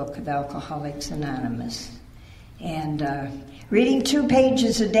big book of Alcoholics Anonymous. And reading 2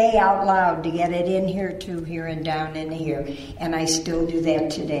 pages a day out loud to get it in here, 2 here and down in here. And I still do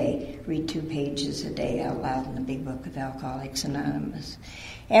that today. Read 2 pages a day out loud in the big book of Alcoholics Anonymous.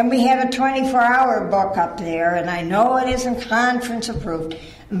 And we have a 24-hour book up there, and I know it isn't conference approved,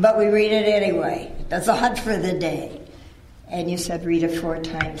 but we read it anyway. The thought for the day. And you said read it 4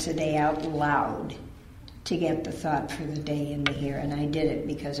 times a day out loud to get the thought for the day in here. And I did it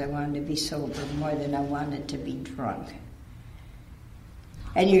because I wanted to be sober more than I wanted to be drunk.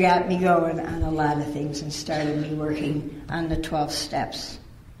 And you got me going on a lot of things and started me working on the 12 steps.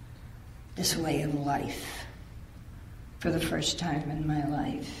 This way of life. For the first time in my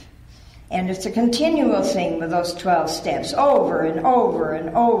life. And it's a continual thing with those 12 steps, over and over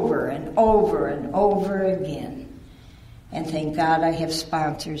and over and over and over again. And thank God I have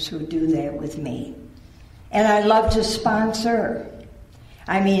sponsors who do that with me. And I love to sponsor.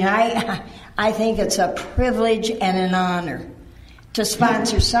 I mean, I think it's a privilege and an honor to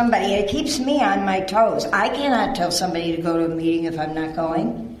sponsor somebody. It keeps me on my toes. I cannot tell somebody to go to a meeting if I'm not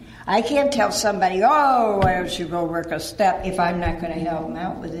going. I can't tell somebody, oh, why don't you go work a step, if I'm not going to help them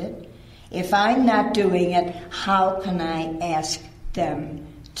out with it. If I'm not doing it, how can I ask them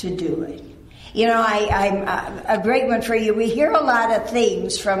to do it? You know, I'm a great one for you. We hear a lot of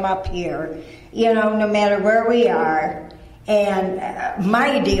things from up here, you know, no matter where we are. And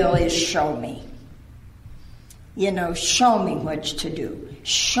my deal is show me. You know, show me what to do.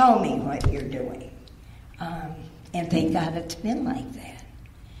 Show me what you're doing. And thank God it's been like that.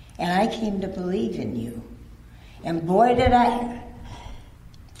 And I came to believe in you. And boy, did I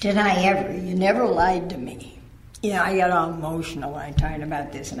ever. You never lied to me. You know, I got all emotional when I'm talking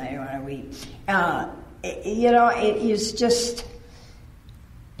about this, and I don't want to weep. You know, it is just,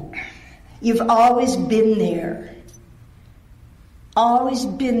 you've always been there. Always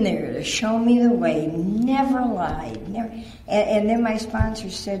been there to show me the way. Never lied. Never. And then my sponsor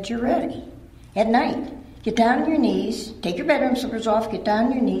said, you're ready. At night. Get down on your knees, take your bedroom slippers off, get down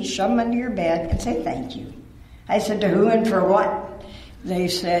on your knees, shove them under your bed, and say thank you. I said, to who and for what? They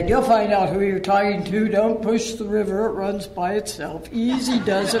said, you'll find out who you're talking to. Don't push the river, it runs by itself. Easy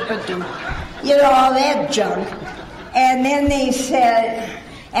does it, but do. You know, all that junk. And then they said,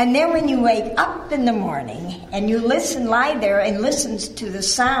 and then when you wake up in the morning and you lie there and listen to the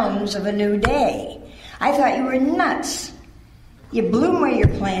sounds of a new day. I thought you were nuts. You bloom where you're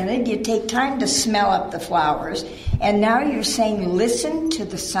planted, you take time to smell up the flowers, and now you're saying, listen to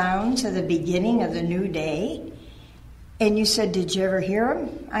the sounds of the beginning of the new day? And you said, did you ever hear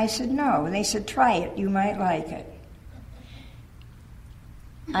them? I said, no. And they said, try it, you might like it.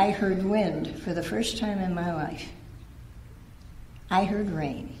 I heard wind for the first time in my life. I heard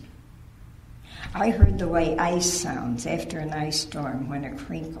rain. I heard the way ice sounds after an ice storm when it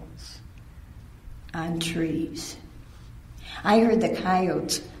crinkles on trees. I heard the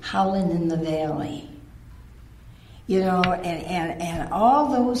coyotes howling in the valley, you know, and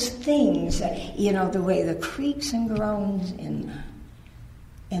all those things, you know, the way the creaks and groans in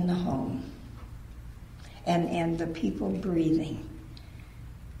the home, and the people breathing,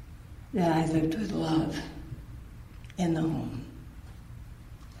 that I lived with love in the home.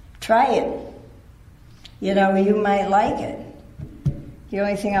 Try it. You know, you might like it. The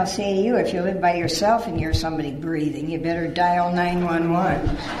only thing I'll say to you, if you live by yourself and you're somebody breathing, you better dial 911.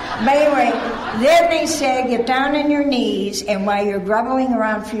 But anyway, then they say, get down on your knees, and while you're grubbling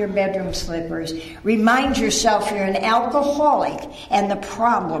around for your bedroom slippers, remind yourself you're an alcoholic, and the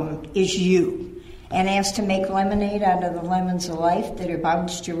problem is you. And ask to make lemonade out of the lemons of life that are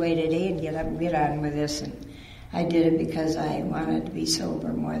bounced your way today, and get up and get on with this. And I did it because I wanted to be sober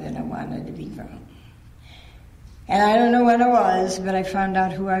more than I wanted to be drunk. And I don't know when it was, but I found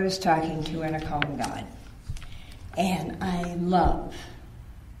out who I was talking to, and I called him God. And I love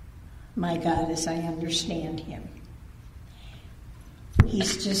my God as I understand him.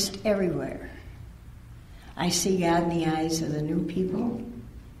 He's just everywhere. I see God in the eyes of the new people.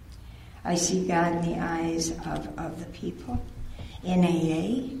 I see God in the eyes of the people in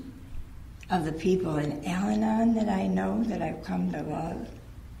AA. of the people in Al-Anon that I know, that I've come to love.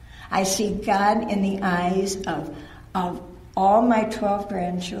 I see God in the eyes of all my 12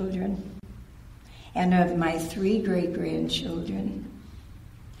 grandchildren and of my 3 great-grandchildren.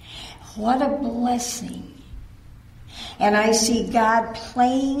 What a blessing. And I see God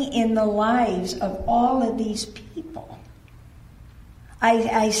playing in the lives of all of these people.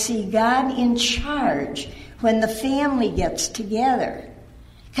 I see God in charge when the family gets together,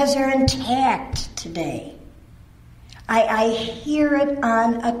 because they're intact today. I hear it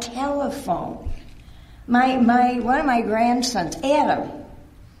on a telephone. One of my grandsons, Adam,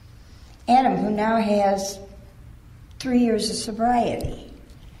 who now has 3 years of sobriety.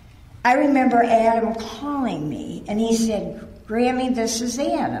 I remember Adam calling me, and he said, "Grammy, this is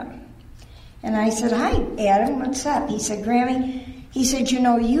Adam." And I said, "Hi, Adam, what's up?" He said, "Grammy," he said,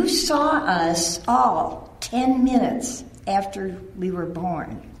 "you saw us all 10 minutes after we were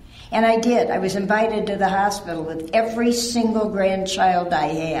born." And I did. I was invited to the hospital with every single grandchild I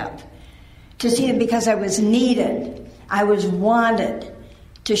have to see them because I was needed. I was wanted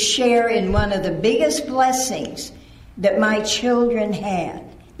to share in one of the biggest blessings that my children had,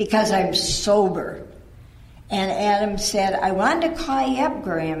 because I'm sober. And Adam said, "I wanted to call you up,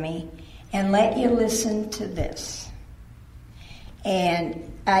 Grammy, and let you listen to this." And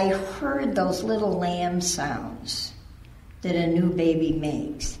I heard those little lamb sounds that a new baby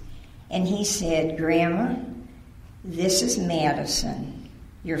makes. And he said, "Grandma, this is Madison,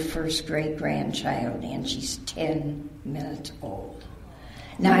 your first great-grandchild, and she's 10 minutes old."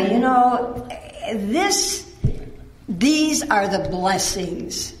 Now, these are the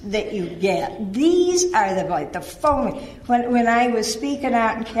blessings that you get. These are the phone. When I was speaking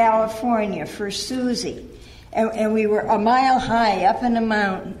out in California for Susie, and we were a mile high up in a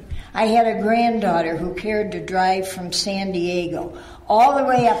mountain, I had a granddaughter who cared to drive from San Diego all the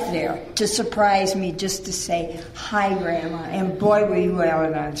way up there to surprise me, just to say, "Hi, Grandma." And boy, were you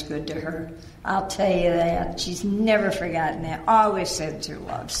Al-Anon's good to her. I'll tell you that. She's never forgotten that. Always sends her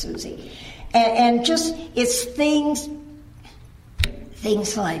love, Susie. And just, it's things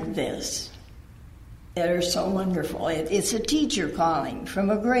like this that are so wonderful. It's a teacher calling from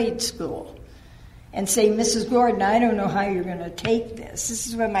a grade school and saying, "Mrs. Gordon, I don't know how you're going to take this." This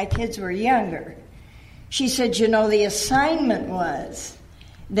is when my kids were younger. She said, "The assignment was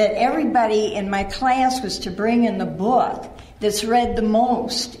that everybody in my class was to bring in the book that's read the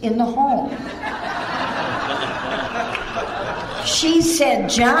most in the home." She said,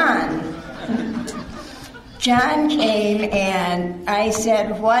 John came, and I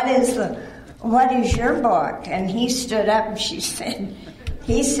said, what is your book? And he stood up and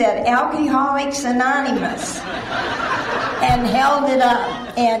he said, "Alcoholics Anonymous," and held it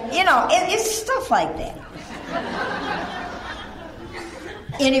up. And, it's stuff like that.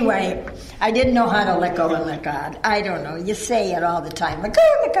 Anyway, I didn't know how to let go and let God. I don't know. You say it all the time. Let go,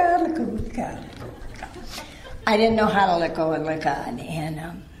 let God, let go, let God, let go, let God. I didn't know how to let go and let God. And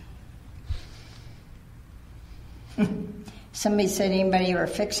somebody said, "Anybody ever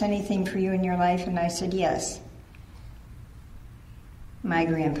fix anything for you in your life?" And I said, "Yes. My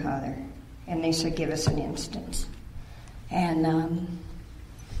grandfather." And they said, "Give us an instance." And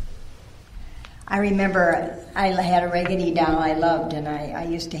I remember I had a Raggedy doll I loved, and I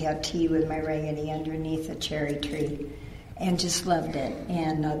used to have tea with my Raggedy underneath a cherry tree and just loved it.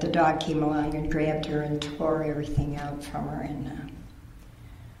 And the dog came along and grabbed her and tore everything out from her and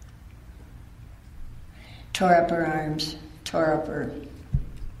tore up her arms, tore up her...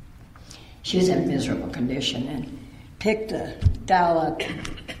 She was in miserable condition, and picked the doll up,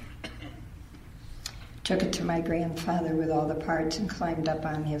 took it to my grandfather with all the parts and climbed up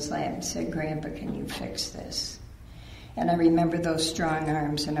on his lap and said, "Grandpa, can you fix this?" And I remember those strong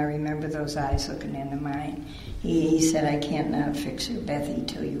arms, and I remember those eyes looking into mine. He said, "I can't now fix her, Bethy,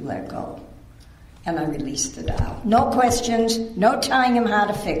 till you let go." And I released the doll. No questions, no telling him how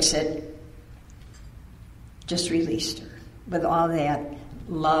to fix it. Just released her with all that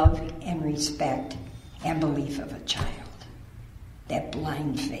love and respect and belief of a child. That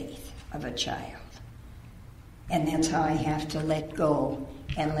blind faith of a child. And that's how I have to let go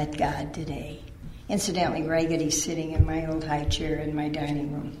and let God today. Incidentally, Raggedy's sitting in my old high chair in my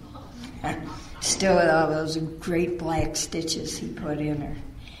dining room. Still with all those great black stitches he put in her.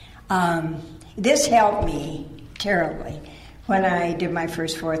 This helped me terribly when I did my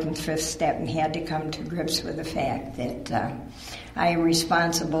first, fourth, and fifth step and had to come to grips with the fact that I am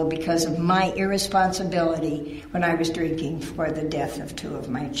responsible because of my irresponsibility when I was drinking for the death of 2 of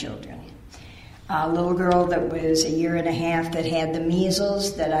my children. A little girl that was 1.5 years that had the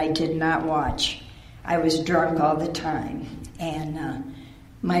measles that I did not watch. I was drunk all the time. And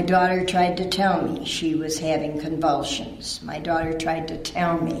My daughter tried to tell me she was having convulsions. My daughter tried to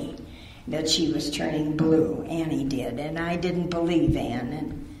tell me that she was turning blue. Annie did, and I didn't believe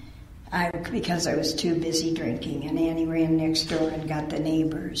Ann, because I was too busy drinking. And Annie ran next door and got the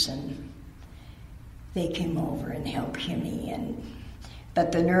neighbors, and they came over and helped Kimmy.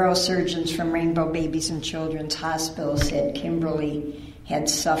 But the neurosurgeons from Rainbow Babies and Children's Hospital said Kimberly had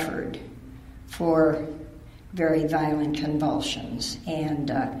suffered for very violent convulsions,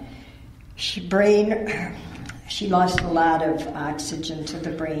 and she lost a lot of oxygen to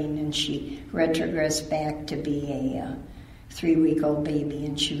the brain, and she retrogressed back to be a 3-week-old baby,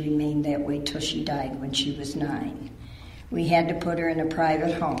 and she remained that way till she died when she was 9. We had to put her in a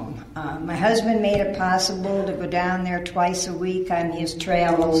private home. My husband made it possible to go down there twice a week on his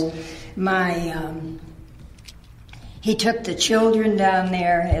travels. He took the children down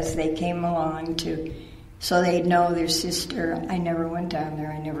there as they came along so they'd know their sister. I never went down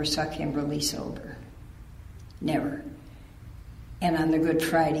there. I never saw Kimberly sober. Never. And on the Good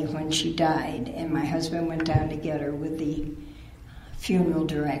Friday when she died, and my husband went down to get her with the funeral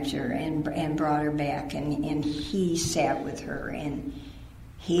director and brought her back, and he sat with her, and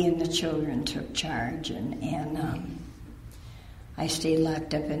he and the children took charge, and I stayed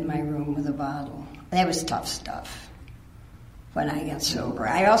locked up in my room with a bottle. That was tough stuff when I got sober.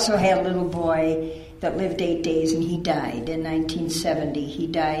 I also had a little boy that lived 8 days, and he died in 1970. He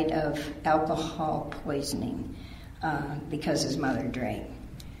died of alcohol poisoning because his mother drank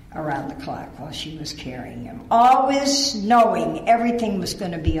around the clock while she was carrying him. Always knowing everything was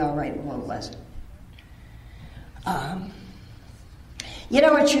going to be all right. Well, it wasn't. You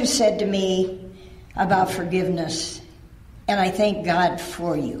know what you said to me about forgiveness, and I thank God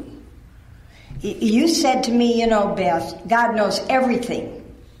for you. You said to me, Beth, God knows everything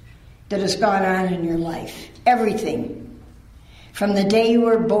that has gone on in your life. Everything. From the day you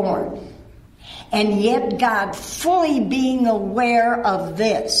were born. And yet God, fully being aware of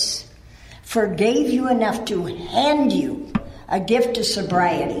this, forgave you enough to hand you a gift of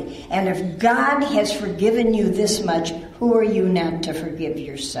sobriety. And if God has forgiven you this much, who are you not to forgive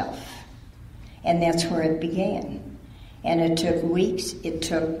yourself? And that's where it began. And it took weeks, it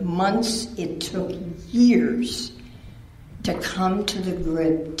took months, it took years to come to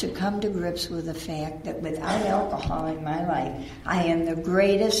grips with the fact that without alcohol in my life, I am the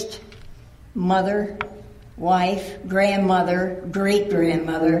greatest mother, wife, grandmother,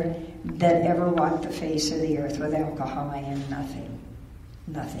 great-grandmother that ever walked the face of the earth. With alcohol, I am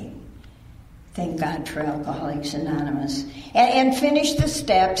nothing. Thank God for Alcoholics Anonymous. And finish the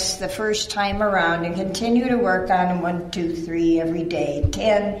steps the first time around and continue to work on them 1, 2, 3 every day,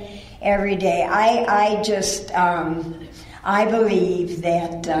 10 every day. I believe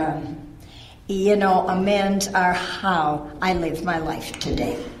that, amends are how I live my life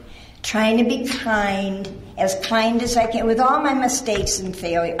today. Trying to be as kind as I can, with all my mistakes and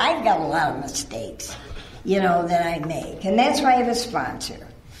failure. I've got a lot of mistakes, that I make. And that's why I have a sponsor,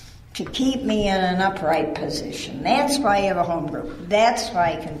 to keep me in an upright position. That's why I have a home group. That's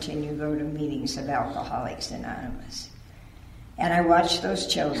why I continue to go to meetings of Alcoholics Anonymous. And I watch those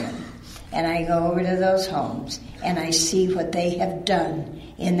children, and I go over to those homes, and I see what they have done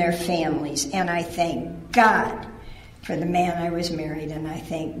in their families. And I thank God for the man I was married, and I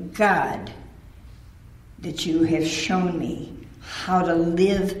thank God that you have shown me how to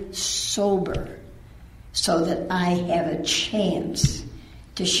live sober so that I have a chance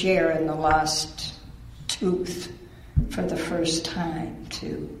to share in the lost tooth for the first time,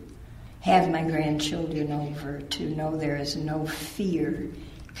 to have my grandchildren over, to know there is no fear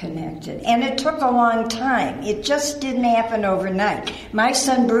connected. And it took a long time. It just didn't happen overnight. My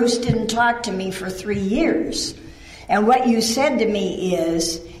son Bruce didn't talk to me for 3 years. And what you said to me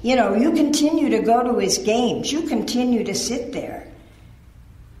is, you continue to go to his games. You continue to sit there.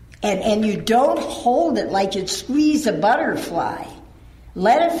 And you don't hold it like you'd squeeze a butterfly.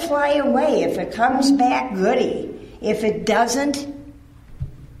 Let it fly away. If it comes back, goody. If it doesn't,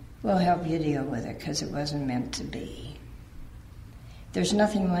 we'll help you deal with it because it wasn't meant to be. There's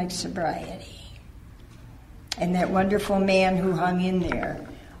nothing like sobriety. And that wonderful man who hung in there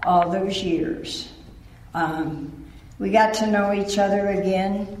all those years. We got to know each other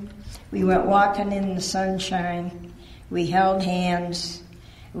again. We went walking in the sunshine. We held hands.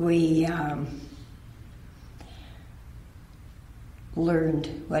 We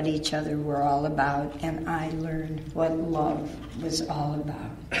learned what each other were all about, and I learned what love was all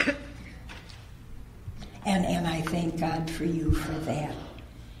about. And I thank God for you for that.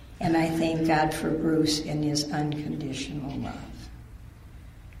 And I thank God for Bruce and his unconditional love.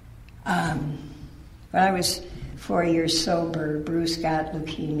 When I was 4 years sober. Bruce got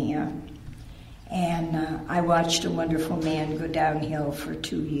leukemia. And I watched a wonderful man go downhill for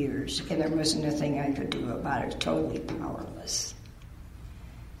 2 years, and there wasn't a thing I could do about it. Totally powerless.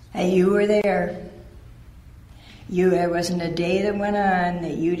 Hey, you were there. There wasn't a day that went on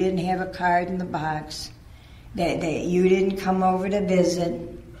that you didn't have a card in the box, that you didn't come over to visit.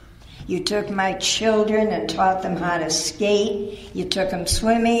 You took my children and taught them how to skate. You took them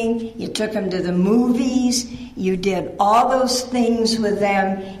swimming. You took them to the movies. You did all those things with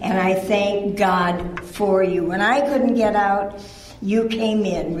them, and I thank God for you. When I couldn't get out, you came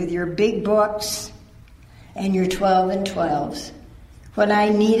in with your big books and your 12 and 12s. When I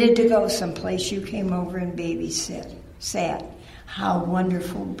needed to go someplace, you came over and sat. How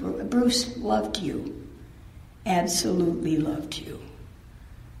wonderful. Bruce loved you. Absolutely loved you.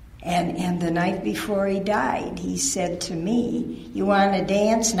 And the night before he died, he said to me, "You want to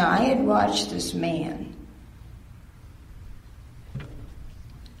dance?" Now, I had watched this man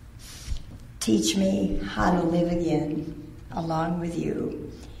teach me how to live again along with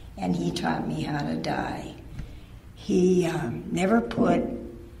you, and he taught me how to die. He never put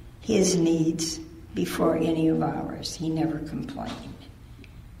his needs before any of ours. He never complained.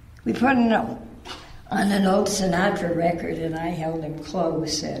 We put a note on an old Sinatra record, and I held him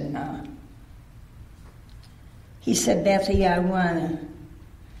close, and he said, "Bethy, I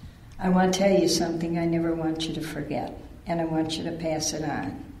want to tell you something I never want you to forget, and I want you to pass it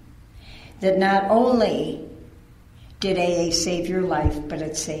on. That not only did AA save your life, but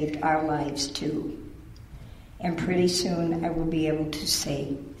it saved our lives too. And pretty soon I will be able to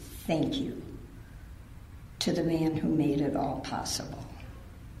say thank you to the man who made it all possible."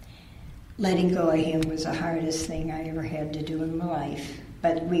 Letting go of him was the hardest thing I ever had to do in my life.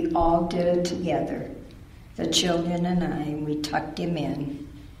 But we all did it together, the children and I, and we tucked him in.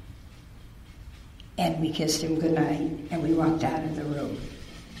 And we kissed him goodnight, and we walked out of the room.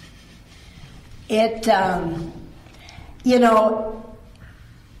 And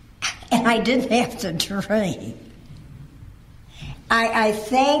I didn't have to drink. I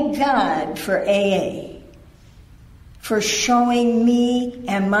thank God for AA, for showing me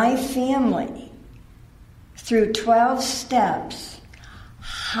and my family through 12 steps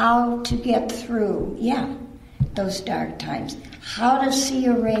how to get through, those dark times, how to see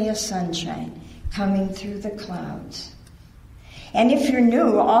a ray of sunshine coming through the clouds. And if you're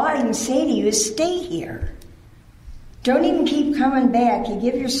new, all I can say to you is stay here. Don't even keep coming back. You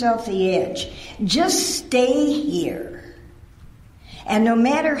give yourself the edge. Just stay here. And no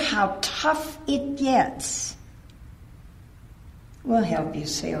matter how tough it gets, we'll help you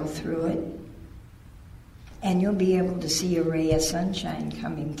sail through it. And you'll be able to see a ray of sunshine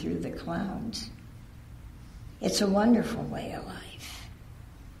coming through the clouds. It's a wonderful way of life.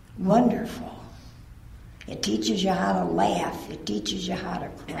 Wonderful. It teaches you how to laugh. It teaches you how to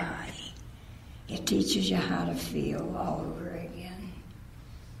cry. It teaches you how to feel all over again.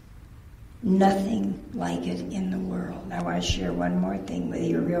 Nothing like it in the world. I want to share one more thing with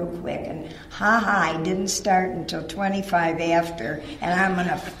you real quick. And I didn't start until 25 after, and I'm going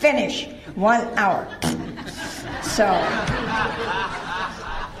to finish 1 hour. So,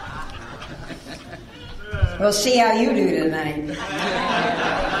 we'll see how you do tonight.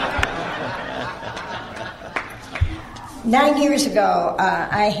 9 years ago,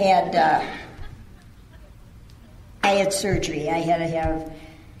 I had surgery. I had to have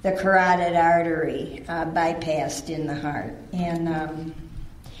the carotid artery bypassed in the heart. And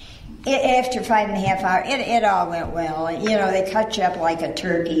after 5.5 hours, it all went well. They cut you up like a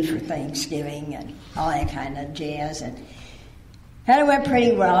turkey for Thanksgiving and all that kind of jazz. And it went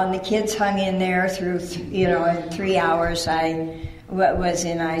pretty well, and the kids hung in there through, in 3 hours I was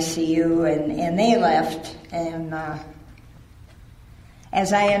in ICU, and they left. And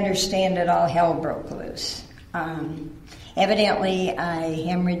as I understand it, all hell broke loose. Evidently, I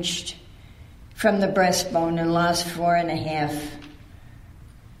hemorrhaged from the breastbone and lost 4.5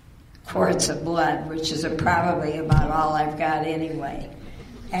 quarts of blood, which is probably about all I've got anyway.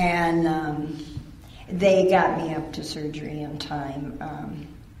 And they got me up to surgery in time.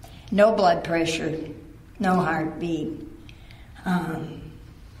 No blood pressure, no heartbeat,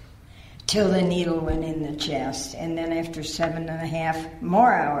 till the needle went in the chest. And then after 7.5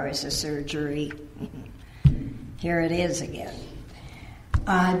 more hours of surgery, here it is again.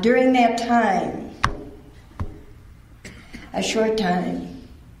 During that time, a short time,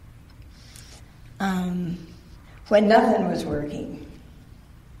 when nothing was working,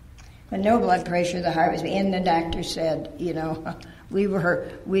 when no blood pressure, the heart was, and the doctor said, we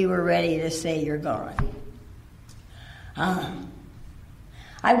were ready to say you're gone.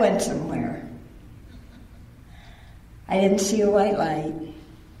 I went somewhere. I didn't see a white light.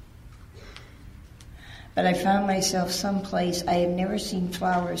 But I found myself someplace. I had never seen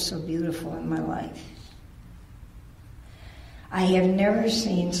flowers so beautiful in my life. I have never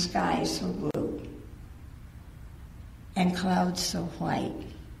seen sky so blue and clouds so white.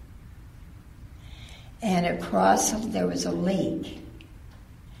 And across there was a lake,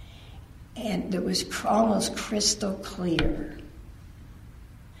 and it was almost crystal clear.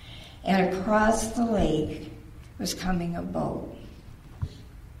 And across the lake was coming a boat.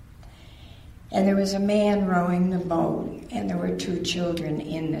 And there was a man rowing the boat, and there were 2 children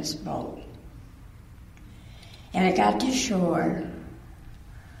in this boat. And I got to shore,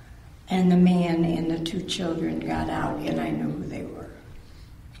 and the man and the 2 children got out, and I knew who they were.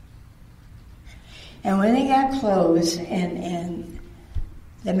 And when they got close, and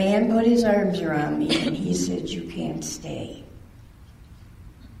the man put his arms around me, and he said, "You can't stay."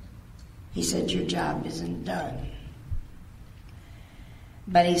 He said, "Your job isn't done."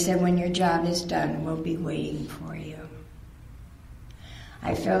 But he said, "When your job is done, we'll be waiting for you."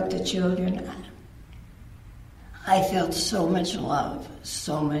 I felt the children. I felt so much love,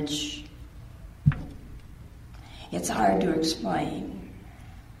 so much. It's hard to explain.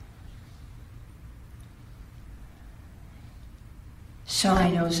 So I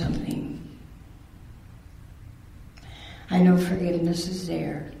know something. I know forgiveness is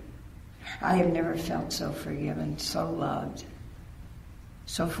there. I have never felt so forgiven, so loved,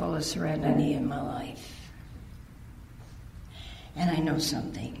 so full of serenity in my life. And I know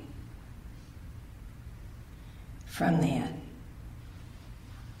something from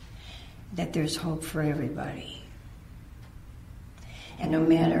that there's hope for everybody. And no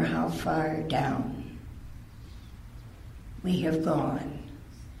matter how far down we have gone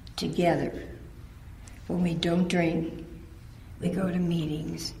together, when we don't drink, we go to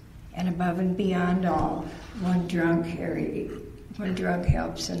meetings, and above and beyond all, one drunk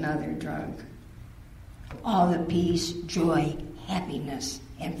helps another drunk. All the peace, joy, happiness,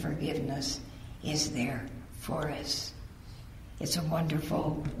 and forgiveness is there for us. It's a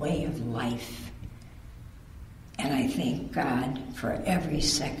wonderful way of life. And I thank God for every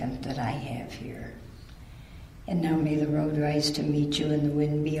second that I have here. And now may the road rise to meet you, and the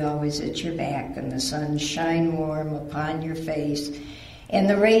wind be always at your back, and the sun shine warm upon your face, and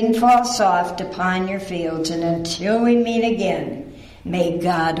the rain fall soft upon your fields. And until we meet again, may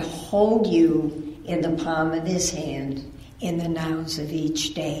God hold you in the palm of his hand in the nows of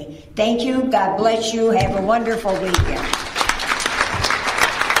each day. Thank you. God bless you. Have a wonderful weekend.